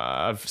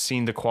I've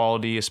seen the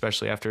quality,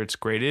 especially after it's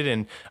graded,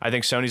 and I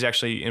think Sony's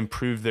actually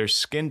improved their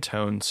skin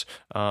tones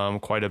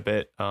quite a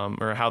bit,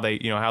 or how they,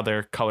 how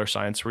their color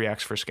science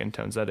reacts for skin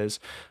tones, that is.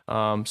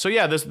 So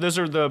yeah, those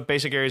are the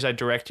basic areas I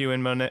direct you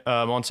in,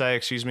 Monse,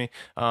 excuse me.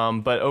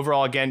 But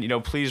overall, again,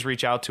 please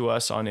reach out to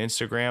us on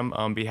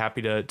Instagram. Be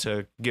happy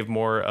to give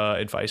more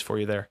advice for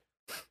you there.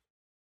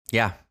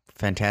 Yeah,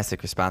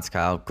 fantastic response,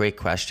 Kyle. Great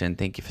question.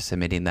 Thank you for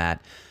submitting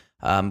that.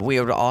 We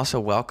would also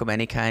welcome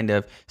any kind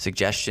of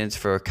suggestions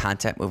for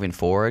content moving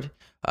forward.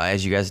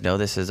 As you guys know,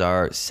 this is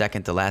our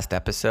second to last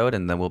episode,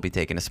 and then we'll be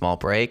taking a small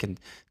break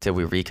until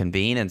we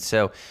reconvene. And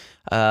so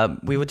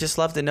we would just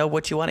love to know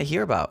what you want to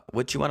hear about,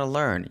 what you want to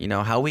learn,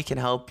 how we can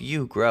help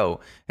you grow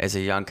as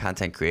a young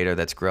content creator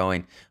that's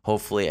growing,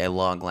 hopefully a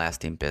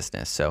long-lasting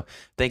business. So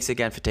thanks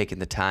again for taking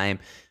the time.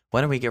 Why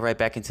don't we get right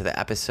back into the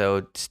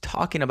episode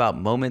talking about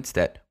moments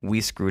that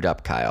we screwed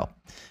up, Kyle.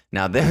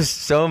 Now, there's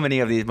so many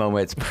of these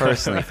moments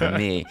personally for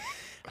me.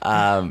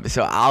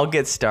 So I'll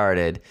get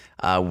started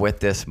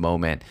with this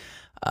moment.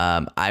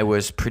 I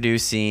was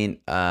producing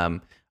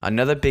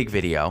another big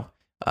video,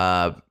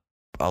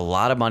 a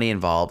lot of money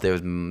involved. There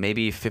was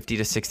maybe $50,000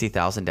 to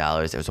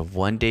 $60,000. It was a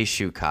 1-day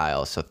shoot,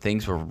 Kyle. So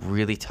things were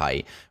really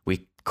tight.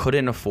 We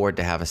couldn't afford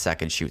to have a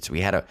second shoot. So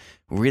we had to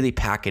really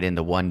pack it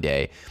into 1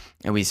 day.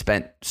 And we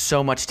spent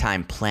so much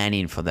time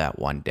planning for that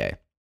 1 day.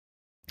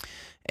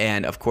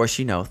 And of course,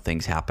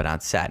 things happen on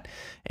set.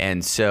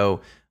 And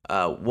so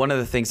one of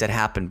the things that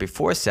happened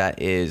before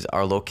set is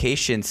our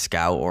location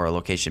scout or our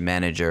location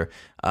manager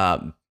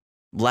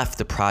left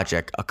the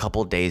project a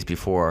couple days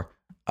before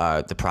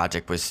the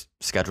project was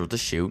scheduled to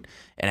shoot.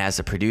 And as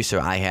a producer,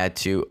 I had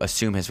to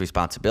assume his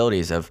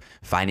responsibilities of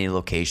finding a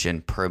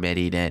location,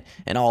 permitting it,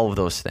 and all of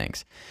those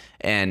things.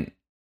 And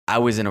I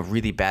was in a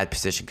really bad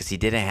position because he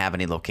didn't have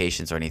any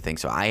locations or anything.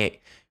 So I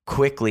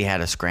quickly had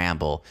to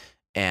scramble,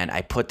 and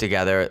I put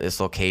together this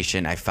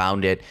location. I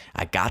found it.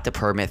 I got the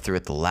permit through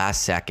at the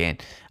last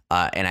second,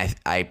 and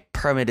I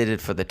permitted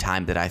it for the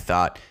time that I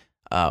thought,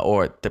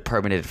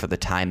 permitted for the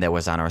time that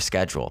was on our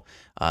schedule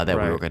that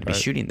we were going to be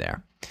shooting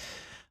there.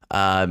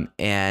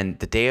 And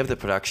the day of the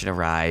production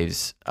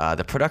arrives.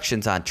 The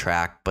production's on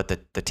track, but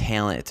the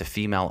talent, it's a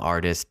female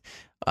artist.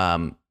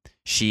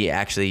 She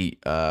actually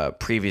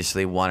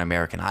previously won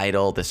American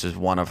Idol. This was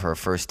one of her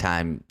first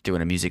time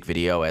doing a music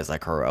video as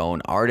like her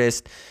own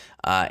artist.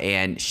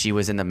 And she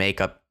was in the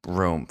makeup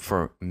room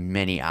for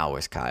many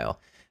hours,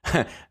 Kyle.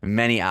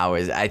 Many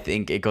hours. I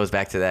think it goes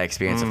back to that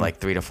experience of like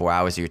 3 to 4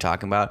 hours you were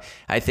talking about.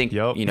 I think,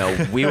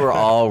 we were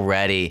all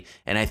ready.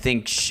 And I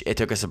think it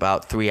took us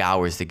about 3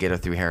 hours to get her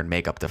through hair and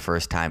makeup the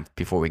first time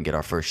before we can get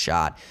our first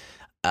shot.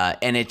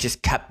 And it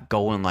just kept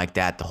going like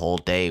that the whole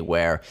day,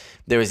 where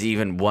there was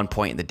even one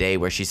point in the day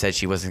where she said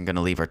she wasn't going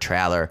to leave her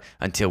trailer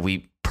until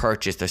we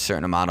purchased a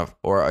certain amount of,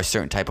 or a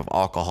certain type of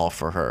alcohol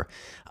for her.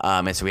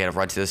 And so we had to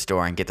run to the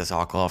store and get this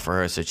alcohol for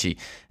her, so she,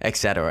 et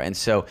cetera. And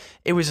so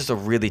it was just a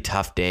really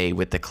tough day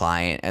with the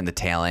client and the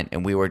talent.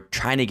 And we were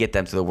trying to get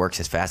them to the works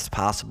as fast as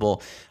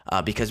possible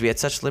because we had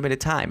such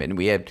limited time and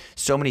we had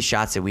so many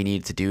shots that we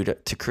needed to do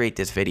to create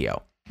this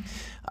video.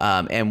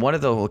 And one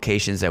of the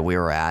locations that we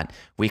were at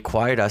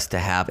required us to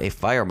have a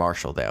fire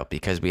marshal there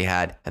because we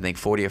had, I think,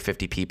 40 or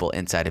 50 people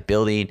inside a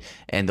building,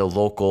 and the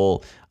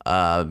local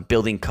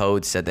building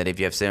code said that if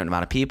you have a certain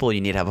amount of people,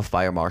 you need to have a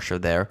fire marshal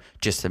there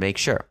just to make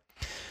sure.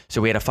 So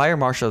we had a fire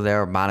marshal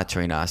there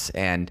monitoring us,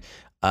 and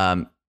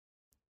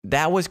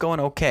that was going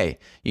okay.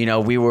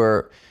 We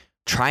were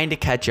trying to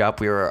catch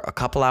up. We were a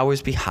couple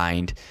hours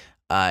behind.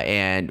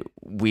 And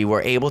we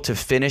were able to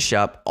finish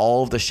up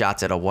all of the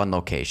shots at one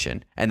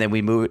location. And then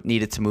we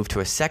needed to move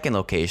to a second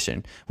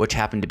location, which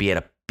happened to be at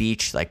a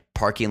beach, like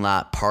parking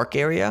lot, park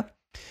area,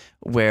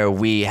 where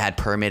we had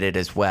permitted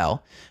as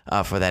well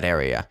for that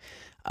area.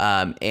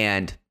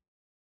 And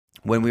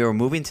when we were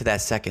moving to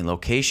that second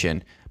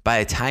location,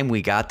 by the time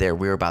we got there,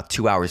 we were about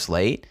 2 hours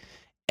late.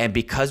 And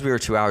because we were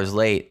 2 hours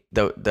late,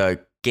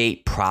 the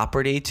gate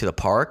property to the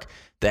park,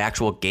 the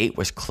actual gate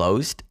was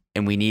closed,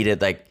 and we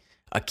needed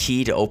a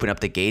key to open up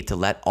the gate to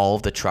let all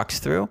of the trucks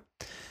through.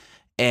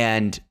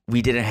 And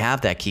we didn't have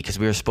that key because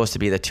we were supposed to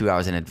be there 2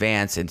 hours in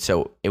advance. And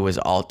so it was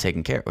all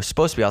taken care of. It was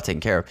supposed to be all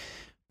taken care of.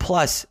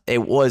 Plus,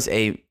 it was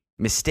a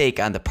mistake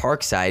on the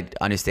park side,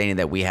 understanding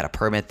that we had a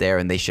permit there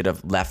and they should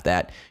have left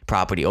that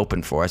property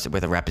open for us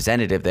with a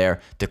representative there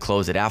to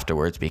close it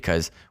afterwards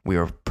because we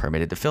were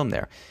permitted to film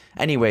there.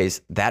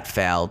 Anyways, that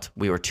failed.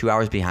 We were 2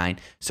 hours behind.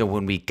 So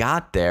when we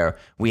got there,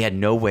 we had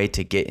no way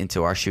to get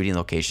into our shooting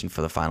location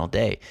for the final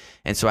day.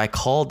 And so I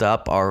called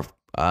up our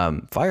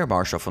fire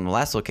marshal from the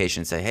last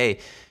location and said, hey,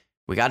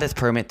 we got this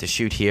permit to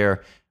shoot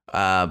here,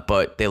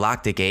 but they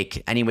locked the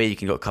gate. Anyway, you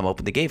can come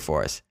open the gate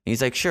for us. And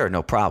he's like, sure,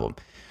 no problem.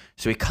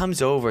 So he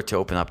comes over to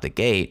open up the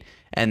gate,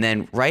 and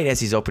then right as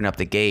he's opening up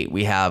the gate,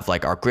 we have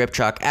our grip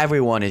truck.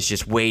 Everyone is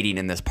just waiting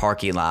in this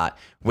parking lot,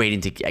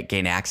 waiting to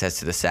gain access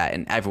to the set,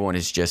 and everyone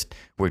is just,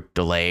 we're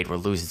delayed, we're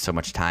losing so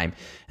much time.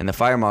 And the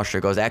fire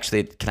marshal goes,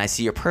 actually, can I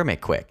see your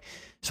permit quick?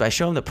 So I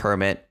show him the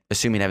permit,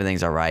 assuming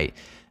everything's all right.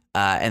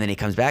 And then he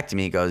comes back to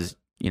me, he goes,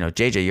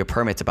 JJ, your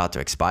permit's about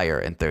to expire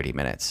in 30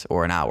 minutes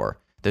or an hour.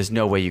 There's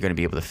no way you're going to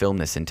be able to film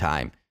this in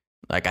time.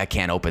 I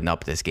can't open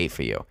up this gate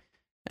for you.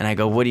 And I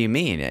go, what do you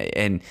mean?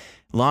 And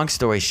long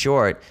story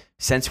short,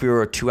 since we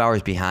were 2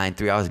 hours behind,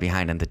 3 hours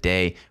behind on the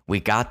day,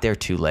 we got there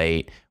too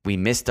late. We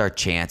missed our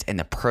chance and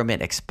the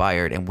permit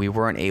expired and we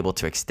weren't able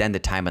to extend the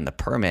time on the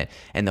permit.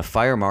 And the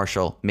fire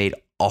marshal made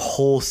a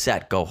whole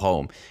set go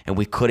home and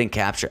we couldn't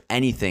capture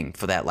anything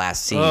for that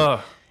last scene.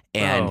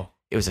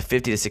 It was a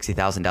 $50,000 to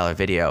 $60,000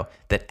 video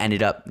that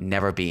ended up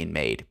never being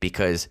made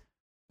because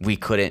we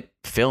couldn't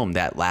film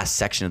that last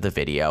section of the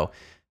video.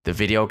 The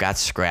video got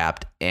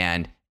scrapped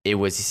and it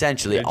was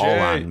essentially all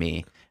on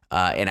me.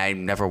 And I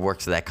never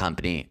worked for that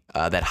company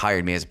that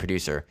hired me as a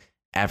producer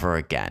ever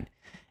again.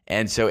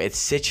 And so it's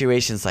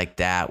situations like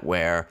that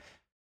where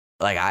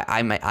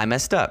I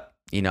messed up.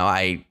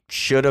 I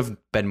should have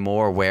been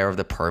more aware of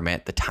the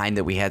permit, the time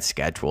that we had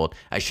scheduled.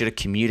 I should have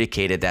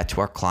communicated that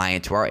to our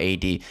client, to our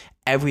AD,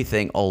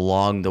 everything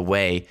along the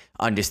way,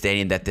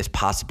 understanding that this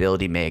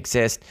possibility may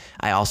exist.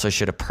 I also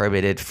should have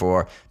permitted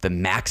for the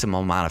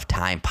maximum amount of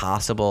time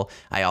possible.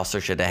 I also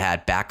should have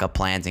had backup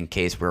plans in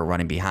case we were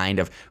running behind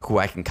of who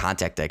I can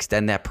contact to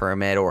extend that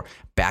permit or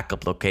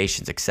backup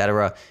locations,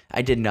 etc.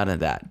 I did none of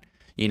that,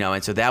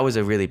 and so that was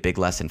a really big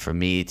lesson for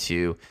me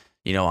to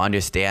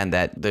understand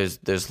that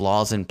there's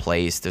laws in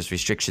place, there's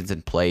restrictions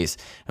in place,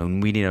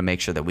 and we need to make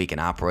sure that we can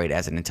operate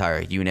as an entire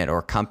unit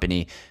or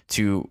company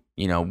to,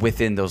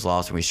 within those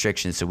laws and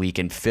restrictions so we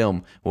can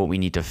film what we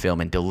need to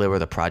film and deliver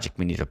the project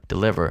we need to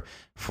deliver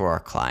for our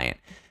client.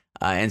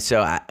 And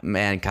so,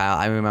 man, Kyle,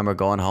 I remember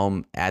going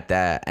home at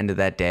the end of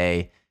that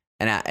day,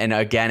 and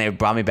again, it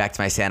brought me back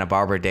to my Santa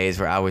Barbara days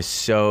where I was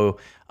so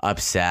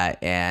upset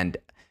and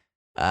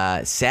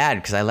sad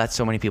because I let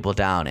so many people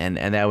down,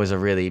 and that was a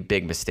really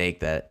big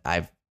mistake that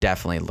I've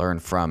definitely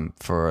learned from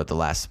for the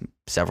last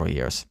several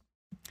years.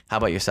 How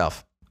about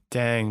yourself?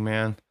 Dang,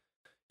 man.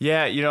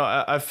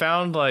 Yeah, I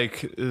found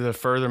like the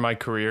further my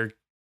career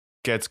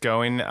gets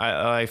going,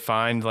 I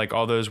find like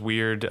all those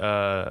weird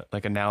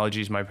like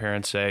analogies my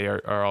parents say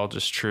are all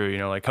just true.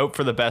 Like hope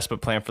for the best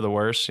but plan for the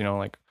worst.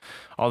 Like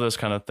all those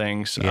kind of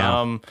things.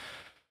 Yeah.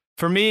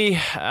 For me,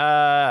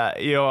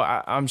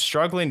 I'm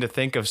struggling to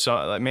think of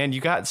man,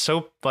 you got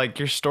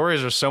your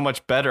stories are so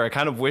much better. I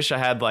kind of wish I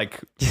had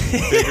like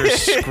bigger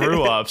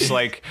screw ups,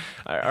 or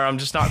I'm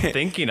just not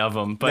thinking of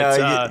them.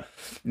 But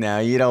no,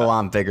 you don't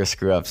want bigger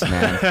screw ups,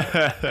 man.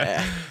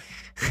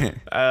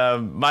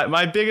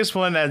 My biggest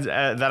one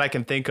that I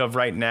can think of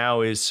right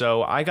now is,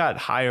 so I got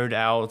hired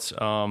out.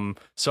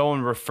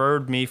 Someone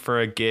referred me for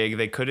a gig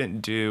they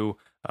couldn't do.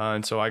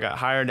 And so I got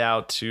hired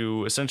out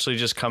to essentially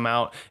just come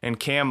out and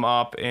cam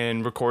up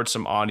and record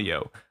some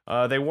audio.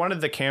 They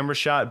wanted the camera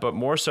shot, but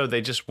more so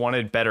they just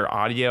wanted better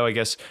audio. I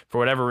guess for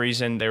whatever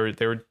reason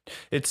it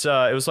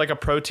was like a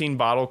protein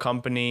bottle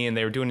company, and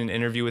they were doing an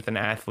interview with an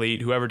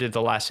athlete. Whoever did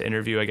the last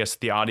interview, I guess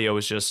the audio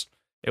was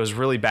it was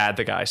really bad,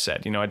 the guy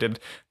said. I did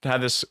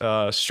have this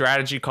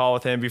strategy call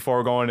with him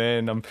before going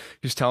in.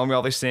 He's telling me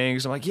all these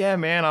things. I'm like, yeah,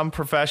 man, I'm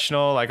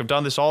professional. Like, I've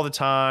done this all the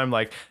time.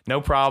 Like, no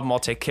problem. I'll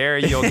take care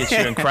of you. I'll get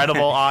you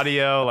incredible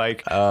audio.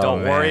 Like,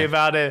 don't worry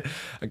about it.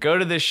 I go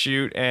to this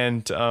shoot,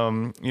 and,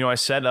 I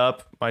set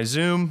up my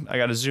Zoom. I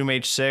got a Zoom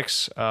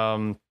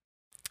H6.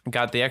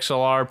 Got the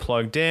XLR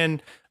plugged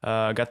in.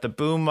 Got the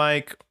boom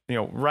mic,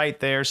 right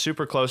there,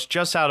 super close,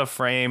 just out of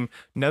frame.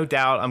 No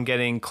doubt I'm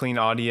getting clean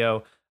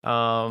audio.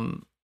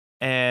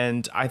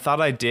 And I thought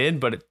I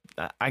did, but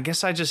I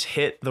guess I just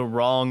hit the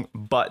wrong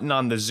button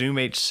on the Zoom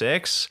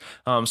H6.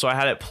 So I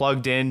had it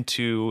plugged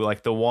into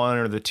like the 1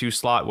 or the 2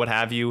 slot, what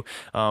have you.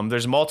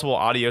 There's multiple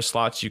audio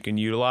slots you can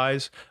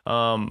utilize.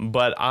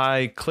 But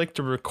I clicked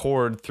to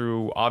record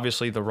through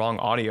obviously the wrong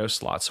audio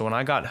slot. So when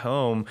I got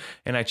home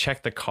and I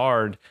checked the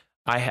card,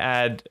 I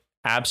had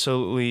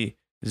absolutely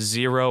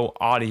zero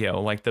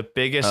audio, like the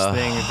biggest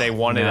thing they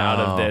wanted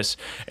out of this.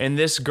 And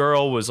this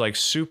girl was like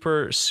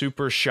super,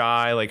 super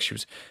shy. Like it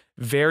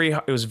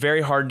was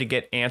very hard to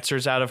get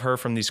answers out of her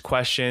from these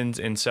questions.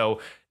 And so,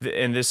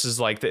 and this is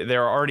like,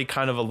 they're already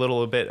kind of a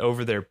little bit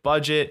over their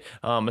budget,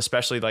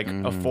 especially like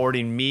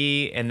affording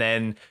me. And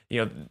then,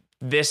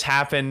 this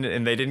happened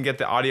and they didn't get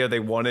the audio they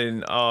wanted.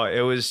 And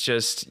it was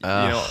just,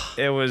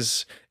 it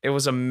was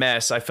a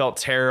mess. I felt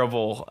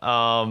terrible.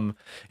 And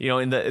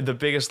the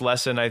biggest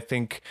lesson I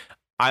think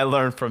I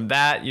learned from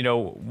that,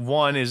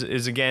 one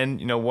is again,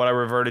 what I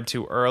reverted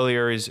to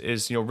earlier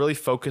is really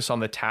focus on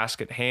the task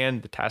at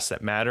hand, the tasks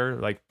that matter,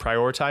 like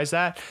prioritize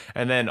that.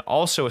 And then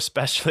also,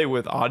 especially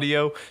with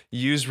audio,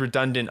 use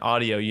redundant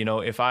audio.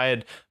 If I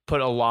had put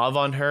a lav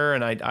on her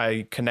and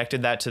I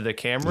connected that to the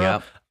camera,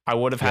 Yep. I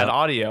would have had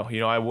audio.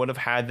 I would have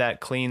had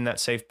that clean,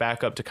 that safe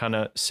backup to kind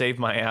of save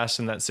my ass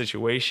in that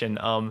situation.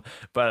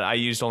 But I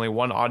used only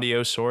one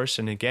audio source,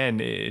 and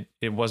again,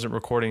 it wasn't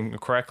recording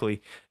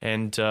correctly,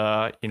 and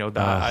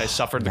I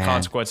suffered the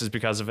consequences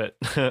because of it.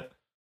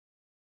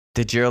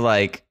 Did your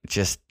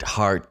just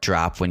heart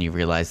drop when you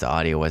realized the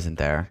audio wasn't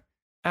there?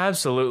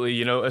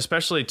 Absolutely.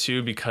 Especially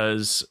too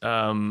because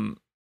that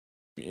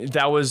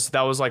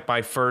was like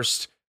my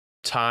first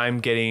time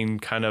getting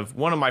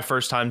one of my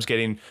first times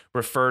getting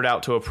referred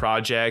out to a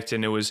project,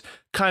 and it was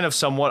kind of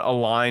somewhat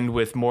aligned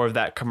with more of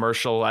that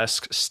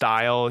commercial-esque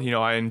style,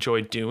 I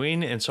enjoyed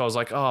doing. And so I was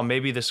like, oh,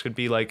 maybe this could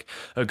be like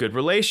a good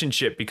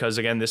relationship, because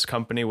again, this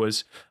company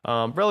was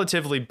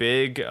relatively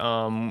big.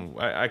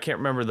 I can't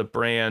remember the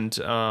brand,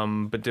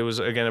 but it was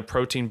again a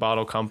protein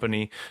bottle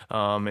company.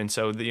 And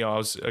so I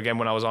was, again,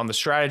 when I was on the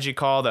strategy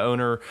call, the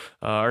owner,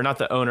 or not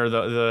the owner,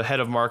 the head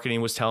of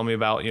marketing was telling me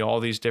about all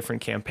these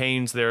different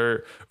campaigns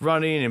they're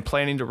running and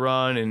planning to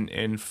run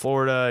in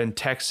Florida and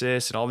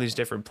Texas and all these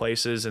different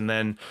places. And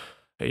then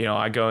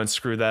I go and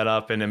screw that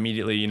up, and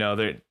immediately,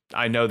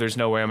 I know there's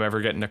no way I'm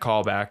ever getting a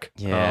call back.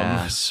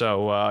 Yeah.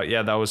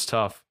 That was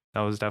tough. That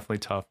was definitely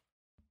tough.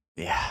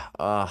 Yeah.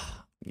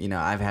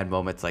 I've had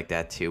moments like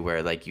that too,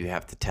 where you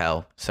have to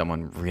tell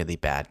someone really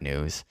bad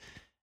news,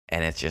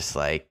 and it's just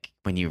like,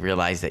 when you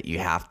realize that you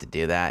have to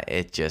do that,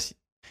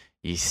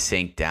 you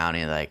sink down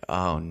and you're like,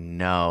 oh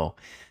no.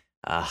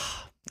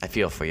 I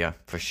feel for you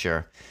for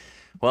sure.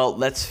 Well,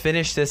 let's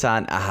finish this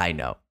on a high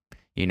note.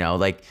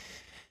 Like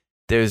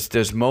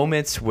there's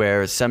moments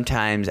where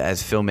sometimes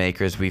as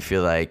filmmakers we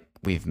feel like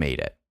we've made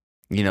it.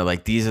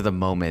 Like these are the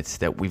moments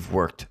that we've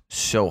worked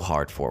so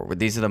hard for.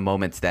 These are the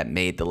moments that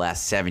made the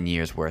last 7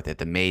 years worth it,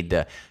 that made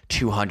the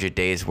 200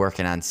 days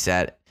working on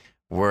set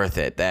worth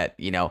it, that,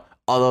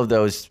 all of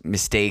those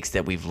mistakes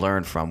that we've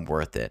learned from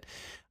worth it.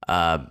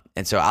 And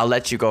so I'll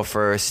let you go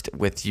first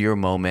with your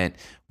moment.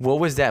 What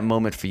was that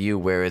moment for you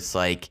where it's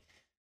like,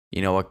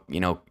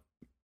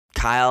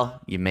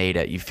 Kyle, you made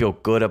it. You feel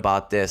good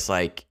about this.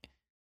 Like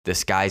the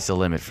sky's the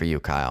limit for you,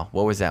 Kyle.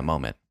 What was that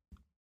moment?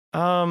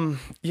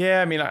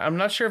 Yeah, I mean, I'm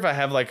not sure if I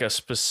have like a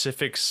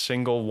specific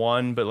single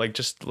one, but like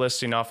just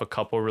listing off a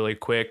couple really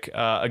quick.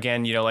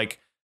 Again, like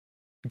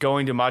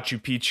going to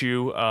Machu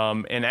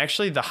Picchu, and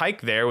actually the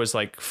hike there was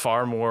like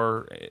far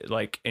more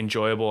like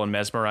enjoyable and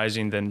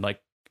mesmerizing than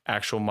like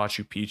actual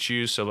Machu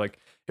Picchu. So like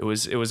it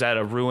was at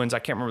a ruins. I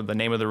can't remember the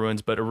name of the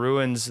ruins, but a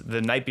ruins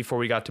the night before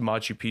we got to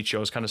Machu Picchu. I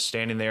was kind of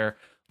standing there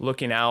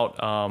looking out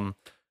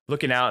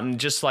and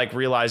just like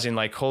realizing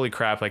like, holy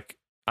crap, like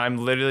I'm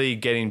literally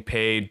getting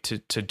paid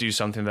to do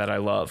something that I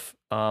love.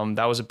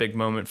 That was a big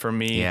moment for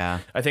me. Yeah.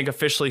 I think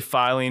officially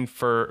filing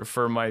for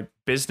my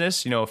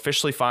business,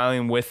 officially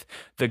filing with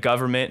the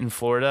government in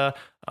Florida,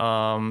 as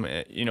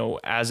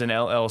an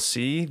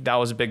LLC, that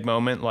was a big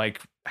moment. Like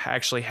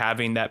actually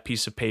having that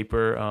piece of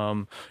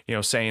paper,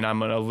 saying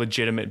I'm a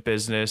legitimate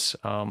business.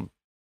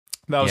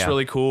 That was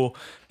really cool.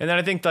 And then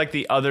I think like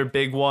the other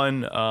big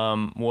one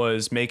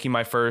was making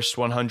my first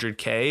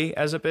 100K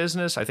as a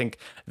business. I think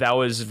that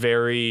was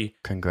very...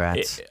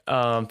 Congrats.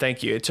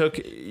 Thank you. It took,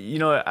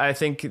 I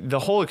think the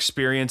whole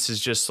experience is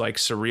just like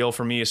surreal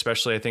for me,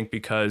 especially I think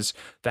because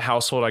the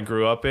household I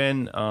grew up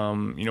in,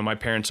 my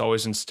parents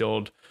always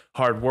instilled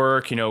hard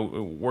work,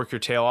 work your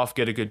tail off,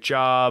 get a good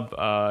job,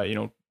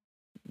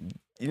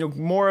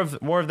 more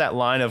of that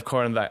line of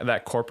kind of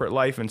that corporate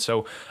life. And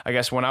so I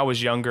guess when I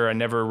was younger, I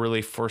never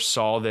really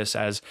foresaw this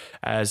as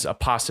a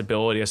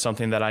possibility, as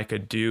something that I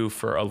could do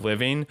for a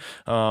living.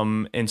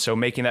 And so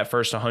making that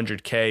first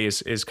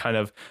 100K is kind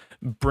of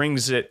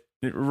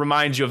it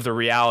reminds you of the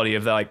reality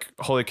of like,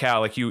 holy cow,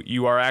 like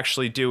you are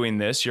actually doing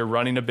this, you're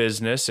running a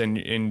business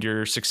and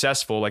you're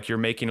successful, like you're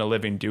making a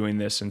living doing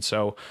this. And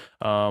so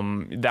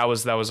that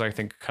was, I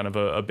think, kind of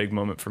a big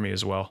moment for me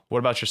as well. What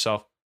about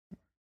yourself?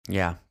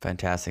 Yeah,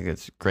 fantastic.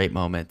 It's great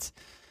moments.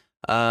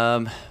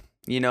 Man,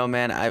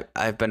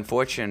 I've been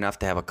fortunate enough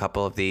to have a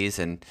couple of these,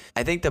 and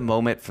I think the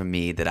moment for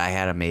me that I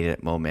had a made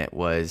it moment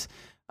was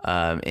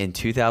in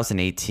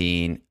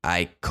 2018.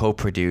 I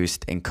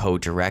co-produced and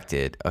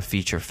co-directed a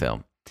feature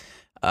film,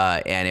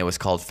 and it was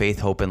called Faith,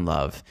 Hope, and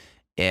Love,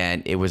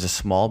 and it was a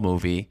small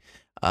movie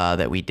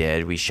that we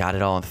did. We shot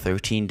it all in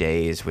 13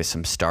 days with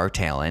some star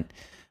talent,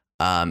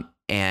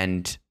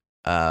 and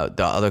the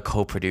other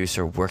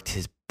co-producer worked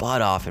his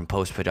butt off in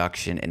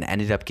post-production and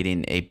ended up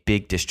getting a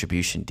big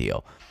distribution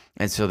deal.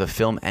 And so the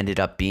film ended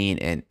up being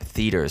in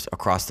theaters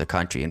across the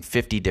country, in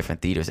 50 different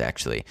theaters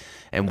actually.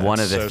 And that's one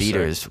of the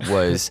theaters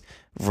was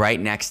right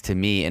next to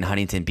me in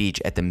Huntington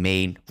Beach at the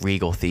main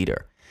Regal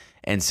Theater.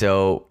 And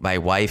so my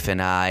wife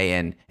and I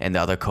and the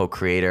other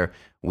co-creator,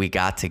 we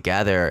got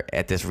together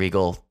at this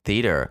Regal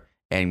Theater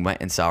and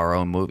went and saw our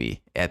own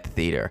movie at the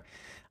theater.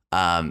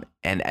 And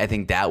I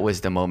think that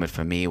was the moment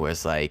for me,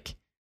 was like,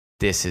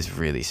 this is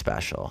really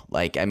special.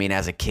 Like, I mean,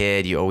 as a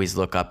kid, you always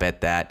look up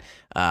at that,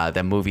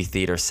 the movie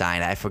theater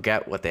sign. I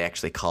forget what they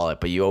actually call it,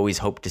 but you always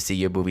hope to see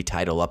your movie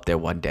title up there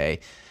one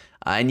day.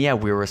 And yeah,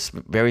 we were a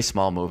very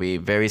small movie,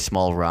 very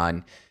small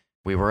run.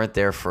 We weren't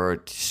there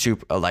for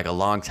a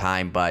long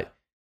time, but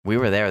we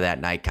were there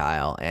that night,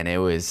 Kyle, and it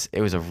was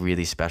a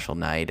really special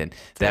night. And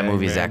that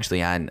movie is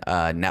actually on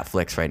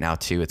Netflix right now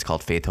too. It's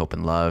called Faith, Hope,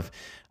 and Love.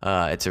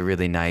 It's a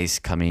really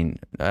nice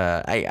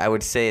I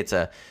would say it's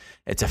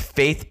a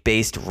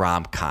faith-based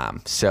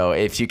rom-com. So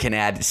if you can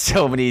add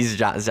so many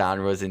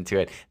genres into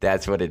it,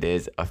 that's what it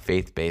is, a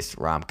faith-based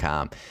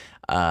rom-com.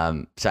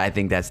 So I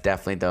think that's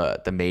definitely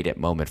the made it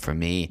moment for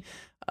me.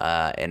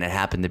 And it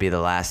happened to be the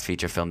last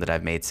feature film that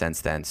I've made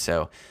since then.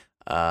 So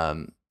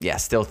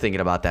still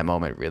thinking about that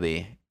moment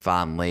really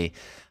fondly.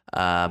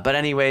 But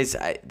anyways,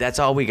 that's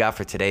all we got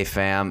for today,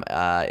 fam.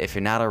 If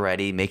you're not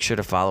already, make sure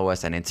to follow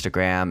us on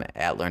Instagram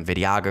at Learn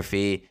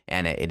Videography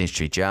and at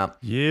Industry Jump.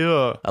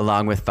 Yeah.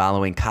 Along with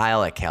following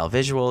Kyle at Cal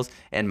Visuals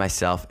and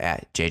myself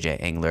at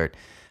JJ Englert.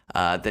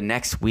 The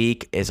next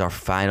week is our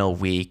final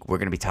week. We're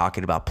going to be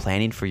talking about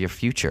planning for your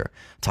future,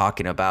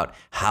 talking about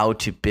how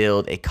to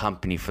build a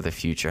company for the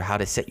future, how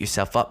to set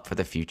yourself up for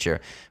the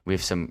future. We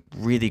have some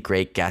really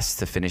great guests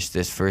to finish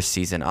this first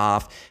season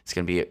off. It's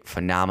going to be a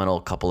phenomenal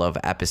couple of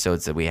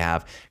episodes that we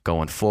have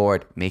going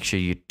forward. Make sure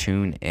you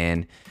tune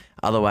in.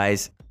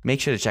 Otherwise, make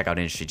sure to check out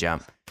Industry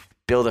Jump.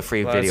 Build a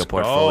free video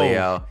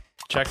portfolio.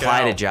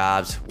 Apply to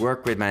jobs,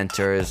 work with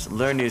mentors,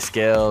 learn new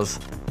skills.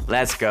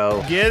 Let's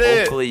go. Get it.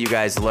 Hopefully you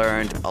guys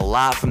learned a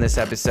lot from this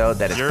episode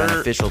that is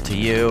beneficial to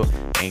you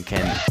and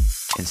can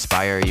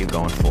inspire you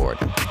going forward.